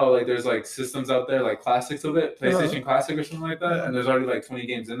know how like there's like systems out there like classics of it, PlayStation Classic or something like that, and there's already like 20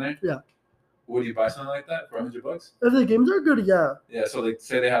 games in there. Yeah. Would you buy something like that for $100? If the games are good, yeah. Yeah. So like,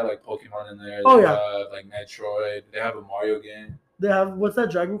 say they have like Pokemon in there. Oh they yeah. Have, like Metroid. They have a Mario game. They have what's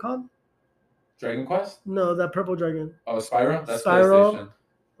that dragon called? Dragon Quest? No, that purple dragon. Oh, Spyro. That's Spyro. PlayStation.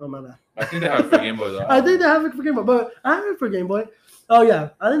 Oh my bad. I think they have it for Game Boy though. I think they have it for Game Boy, but I have it for Game Boy. Oh yeah,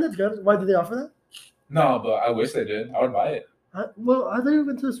 I think that's good. Why did they offer that? No, but I wish they did. I would buy it. I thought you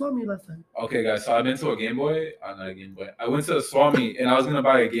went to the swap meet last time. Okay, guys. So I've been to a Game Boy. Not a Game Boy. I went to a swap meet and I was gonna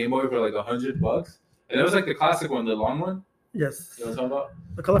buy a Game Boy for like $100, and it was like the classic one, the long one. Yes. You know what I'm talking about?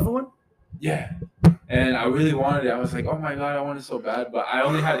 The colorful one. Yeah. And I really wanted it. I was like, oh my god, I want it so bad. But I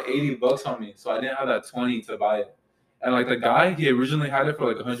only had $80 on me, so I didn't have that 20 to buy it. And like the guy, he originally had it for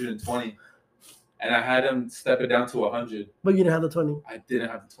like 120. And I had him step it down to 100. But you didn't have the 20. I didn't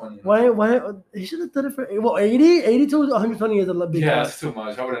have the 20. Why? He should have done it for 80. 80 to 120 is a big. Yeah, that's too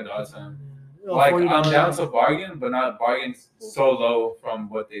much. I wouldn't know to him. Oh, like I'm down to bargain, but not bargain so low from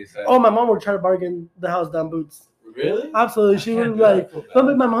what they said. Oh, my mom would try to bargain the house down Boots. Really? Absolutely, she would like.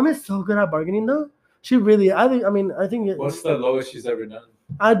 But my mom is so good at bargaining, though. She really. I think. What's the lowest she's ever done?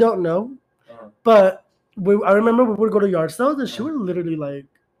 I don't know, but I remember we would go to yard sales, and she would literally like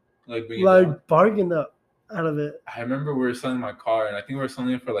bargain up out of it. I remember we were selling my car, and I think we were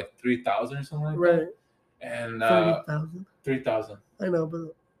selling it for like $3,000 or something like that. Right. And 30,000. 3,000. I know, but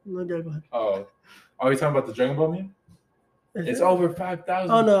okay, go ahead. Oh, are you talking about the Dragon Ball meme? It's over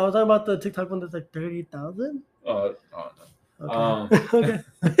 5,000. Oh no, I was talking about the TikTok one that's like 30,000. Oh no. Okay.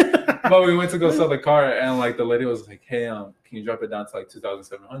 But we went to go sell the car, and like the lady was like, "Hey, can you drop it down to like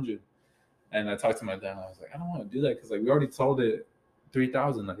 2,700?" And I talked to my dad, and I was like, "I don't want to do that because like we already sold it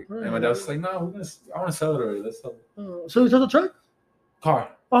 3,000." Like, and my dad was like, "No, I want to sell it already. Let's sell it." Oh, so you sold the truck? Car.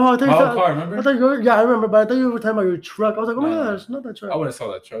 Oh, I thought you car. Remember? I thought you were, yeah, I remember, but I thought you were talking about your truck. I was like, oh my gosh, not that truck. I wouldn't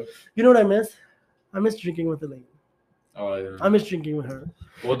sell that truck. You know what I miss? I miss drinking with Elaine. Oh yeah. I miss drinking with her.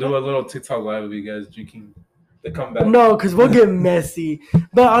 We'll do a little TikTok live of you guys drinking. The comeback. No, because we'll get messy.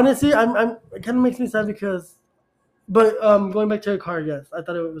 But honestly, it kind of makes me sad because, but going back to your car, yes, I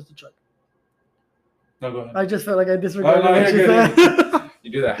thought it was the truck. No, go ahead. I just felt like I disregarded what she said.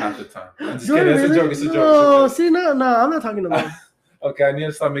 You do that half the time. I'm just kidding. Really? It's a joke. It's a joke. No, see, no, I'm not talking about. Okay, I need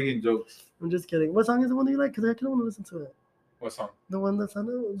to stop making jokes. I'm just kidding. What song is the one that you like? Because I kind of want to listen to it. What song? The one that's on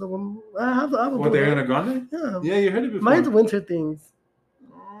it. The one I have. What, they're Ariana Grande? Yeah. Yeah, you heard it before. Mine's Winter Things.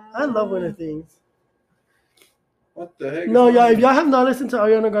 I love Winter Things. What the heck? No, yeah. If y'all have not listened to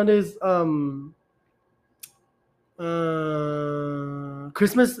Ariana Grande's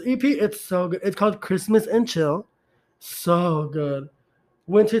Christmas EP, it's so good. It's called Christmas and Chill. So good.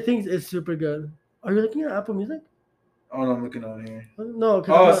 Winter Things is super good. Are you looking at Apple Music? Oh, no, I'm looking on here. No.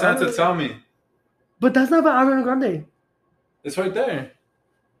 Oh, Santa Tell Me. But that's not by Ariana Grande. It's right there.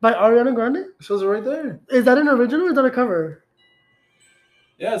 By Ariana Grande? It shows it right there. Is that an original or is that a cover?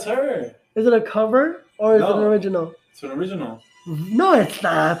 Yeah, it's her. Is it a cover or is it an original? It's an original. No, it's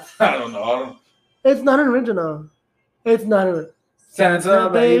not. I don't know. It's not an original. It's not an Santa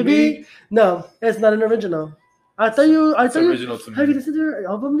baby. No, it's not an original. It's original to me. Have you listened to her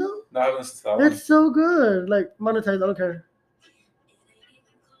album though? No, I haven't listened to that one. It's so good. Like monetized, I don't care.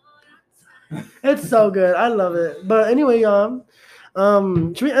 It's so good. I love it. But anyway,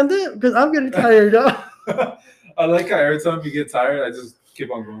 should we end it? Because I'm getting tired. I like how every time you get tired, I just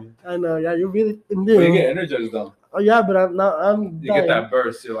keep on going. I know, yeah, you really do. But you get energized though. Oh yeah, but I'm you get that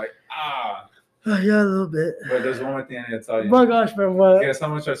burst. You're like, yeah, a little bit. But there's one more thing I need to tell you. Oh my gosh, man, what? Guess how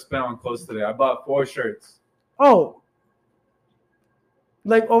much I spent on clothes today? I bought 4 shirts. Oh.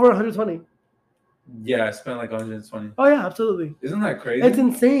 Like over 120. Yeah, I spent like 120. Oh yeah, absolutely. Isn't that crazy? It's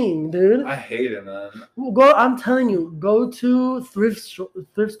insane, dude. I hate it, man. I'm telling you, go to thrift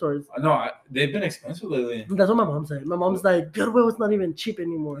stores. No, they've been expensive lately. That's what my mom said. My mom's like, Goodwill is not even cheap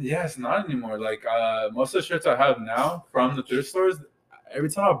anymore. Yeah, it's not anymore. Like most of the shirts I have now from the thrift stores, every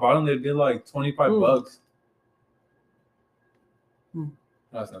time I bought them, they'd be like $25. No,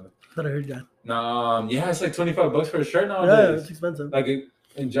 it's not. But I heard that. No, yeah, it's like $25 for a shirt nowadays. Yeah, it's expensive. Like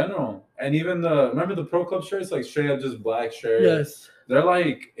in general, and even remember the Pro Club shirts, like straight up just black shirts. Yes. They're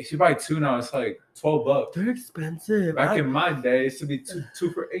like, if you buy 2 now, it's like $12. They're expensive. Back in my day, it used to be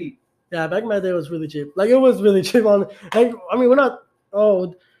two for $8. Yeah, back in my day, it was really cheap. Like it was really cheap on. Like I mean, we're not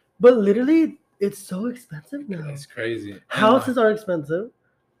old, But literally, it's so expensive now. It's crazy. Houses are expensive.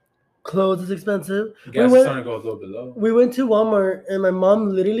 Clothes is expensive. Gas is starting to go a little bit low. We went to Walmart and my mom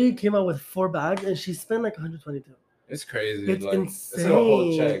literally came out with 4 bags and she spent like 122. It's crazy. It's like, insane. It's like a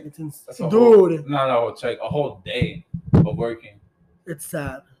whole check. It's insane. Dude. Not a whole check. A whole day of working. It's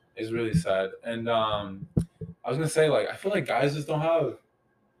sad. It's really sad. And I was gonna say, like, I feel like guys just don't have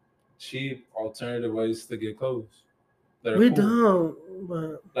cheap alternative ways to get clothes. We don't.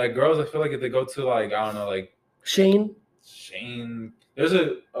 But... Like girls, I feel like if they go to like I don't know, like Shane. There's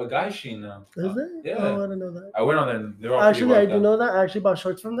a guy Sheen now. Is there? Yeah. Oh, I didn't know that. I went on there. And they were all actually, I do know that. I actually bought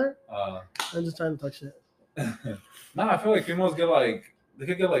shorts from there. I'm just trying to talk shit. I feel like females get like they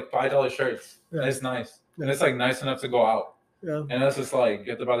could get like $5 shirts. Yeah. And it's nice. Yeah. And it's like nice enough to go out. Yeah. And that's just like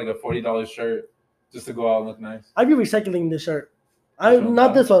you have to buy like a $40 shirt just to go out and look nice. I'd be recycling this shirt.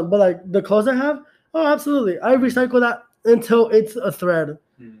 Not this one, but like the clothes I have. Oh, absolutely. I recycle that until it's a thread.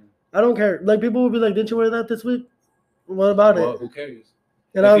 I don't care. Like people will be like, "Didn't you wear that this week?" What about it? Who cares?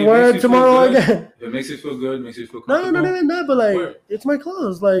 And I'll wear it tomorrow again. If it makes you feel good, makes you feel comfortable. No, not even that, but like it's my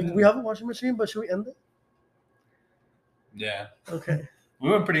clothes. Like we have a washing machine, but should we end it? Yeah. Okay. We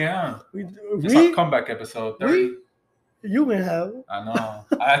went pretty on. It's our comeback episode 30. You may have. I know.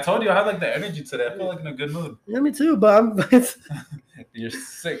 I told you I had like the energy today. I feel like in a good mood. Yeah, me too. But I'm. You're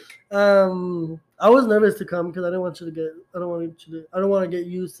sick. I was nervous to come because I didn't want you to get. I don't want to get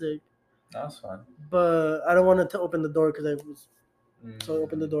you sick. That's fine. But I don't want to open the door because I was. So I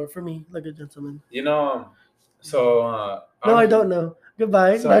opened the door for me like a gentleman. You know, so. No, I don't know.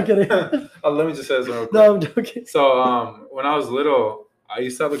 Goodbye. Not kidding. Let me just say this real quick. No, I'm joking. So when I was little, I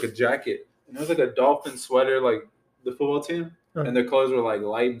used to have like a jacket. And it was like a dolphin sweater, like the football team. And their colors were like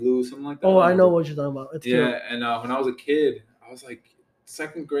light blue, something like that. Oh, I know what you're talking about. It's cute. And when I was a kid, I was like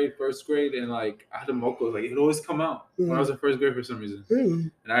second grade, first grade, and like I had a moco. Like it would always come out when I was in first grade for some reason.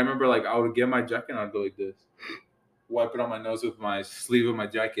 And I remember like I would get my jacket and I'd go like this, wipe it on my nose with my sleeve of my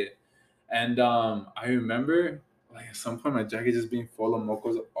jacket. And I remember like at some point my jacket just being full of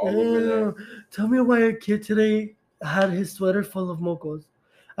mocos all over there. Tell me why a kid today had his sweater full of mocos.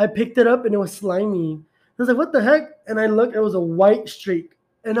 I picked it up and it was slimy. I was like, what the heck? And I looked, it was a white streak.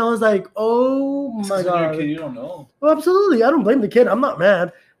 And I was like, oh my God. You're a kid, you don't know. Well, absolutely. I don't blame the kid. I'm not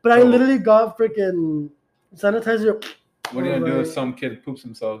mad. But I literally got freaking sanitizer. What are you going to do if some kid poops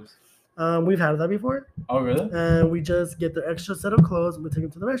themselves? We've had that before. Oh, really? And we just get their extra set of clothes, we take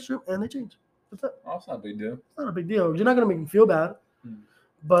them to the restroom, and they change. That's it. Oh, it's not a big deal. It's not a big deal. You're not going to make them feel bad.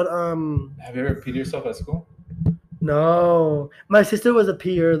 But have you ever peed yourself at school? No. My sister was a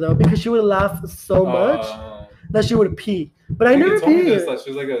peer, though, because she would laugh so much that she would pee. But I never peed. Like she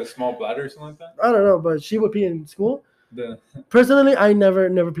was like a small bladder or something like that? I don't know, but she would pee in school. Personally, I never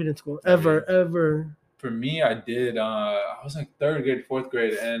peed in school. Ever. For me, I did. I was like third grade, fourth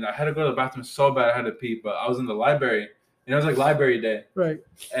grade, and I had to go to the bathroom so bad I had to pee, but I was in the library. And it was like library day. Right.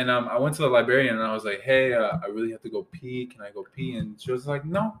 And I went to the librarian and I was like, hey, I really have to go pee. Can I go pee? And she was like,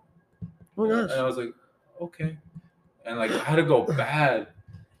 no. Oh, gosh. And I was like, okay. And like I had to go bad.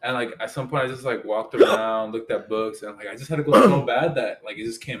 And like at some point I just like walked around, looked at books, and like I just had to go so bad that like it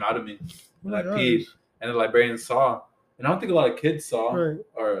just came out of me. And I peed. And the librarian saw. And I don't think a lot of kids saw. Right.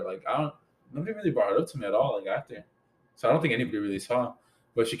 Or like nobody really brought it up to me at all, like after. So I don't think anybody really saw.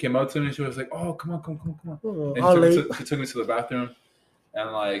 But she came up to me and she was like, oh, come on. Oh, and she took me to the bathroom.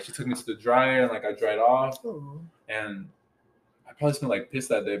 And like she took me to the dryer and like I dried off. Oh. And I probably smelled like piss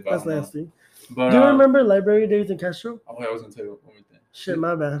that day. But that's nasty. But, do you remember library days in Castro? Oh, I was gonna tell you one more thing. Shit,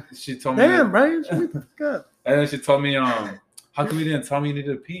 my bad. She told me. Damn, Brian. Shut the fuck up. And then she told me, how come you didn't tell me you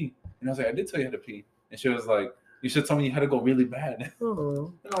needed to pee? And I was like, I did tell you had to pee. And she was like, you should tell me you had to go really bad.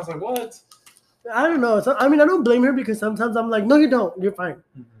 Oh. And I was like, what? I don't know. I mean, I don't blame her because sometimes I'm like, no, you don't. You're fine.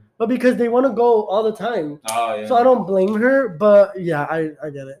 Mm-hmm. But because they want to go all the time. Oh, yeah. So I don't blame her. But yeah, I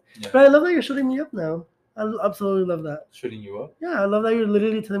get it. Yeah. But I love that you're shutting me up now. I absolutely love that. Shutting you up? Yeah, I love that you're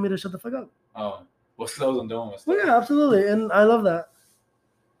literally telling me to shut the fuck up. Oh. Well, because I wasn't doing my stuff. Well, yeah, absolutely. And I love that.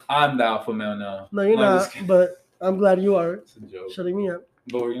 I'm the alpha male now. No, you're not. But I'm glad you are. It's a joke. Shutting me up.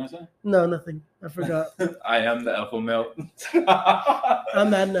 What were you going to say? No, nothing. I forgot. I am the alpha male. I'm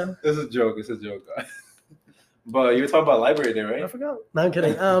mad now. It's a joke. But you were talking about library day, right? I forgot. No, I'm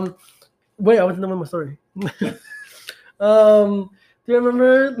kidding. Wait, I want to know my story. Do you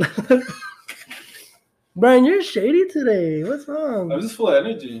remember? Brian, you're shady today. What's wrong? I'm just full of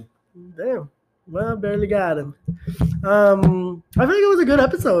energy. Damn. Well, I barely got him. I feel like it was a good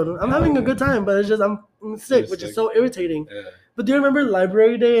episode. I'm having a good time, but it's just I'm sick, which is so irritating. Yeah. But do you remember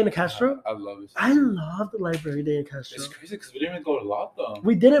Library Day in Castro? I love it. I loved Library Day in Castro. It's crazy because we didn't even go a lot though.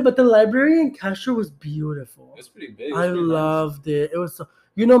 We didn't, but the library in Castro was beautiful. It's pretty big. I loved it. It was so.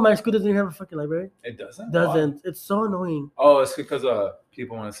 You know, my school doesn't even have a fucking library. It doesn't? Doesn't. Why? It's so annoying. Oh, it's because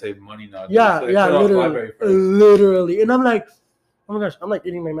people want to save money now. Yeah, so they yeah, put it off library first. literally. And I'm like, oh my gosh, I'm like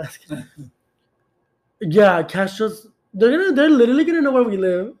eating my mask. Yeah, Castro's. They're literally gonna know where we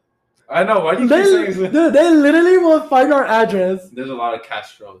live. I know. Why do you keep saying Dude, they literally will find our address. There's a lot of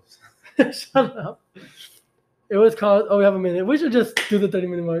Castros. Shut up. It was called. Oh, we have a minute. We should just do the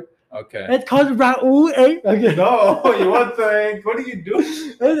 30-minute mark. Okay. It's called Raul. Okay. No, you want to? What are you doing?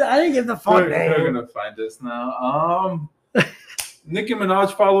 I didn't get the fuck name. We're gonna find this now. Nicki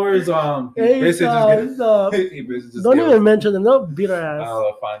Minaj followers. He basically just don't even mention them. They'll beat our ass.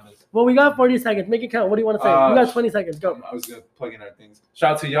 I'll find this. Well, we got 40 seconds. Make it count. What do you want to say? You got 20 seconds. Go. I was gonna plug in our things.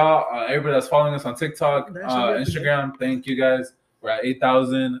 Shout out to y'all, everybody that's following us on TikTok, Instagram. Thank you guys. We're at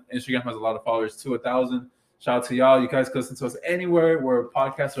 8,000. Instagram has a lot of followers too, 1,000. Shout out to y'all. You guys can listen to us anywhere where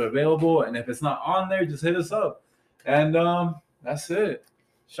podcasts are available. And if it's not on there, just hit us up. And that's it.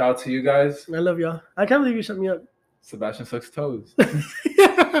 Shout out to you guys. I love y'all. I can't believe you shut me up. Sebastian sucks toes.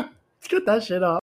 Let's get that shit off.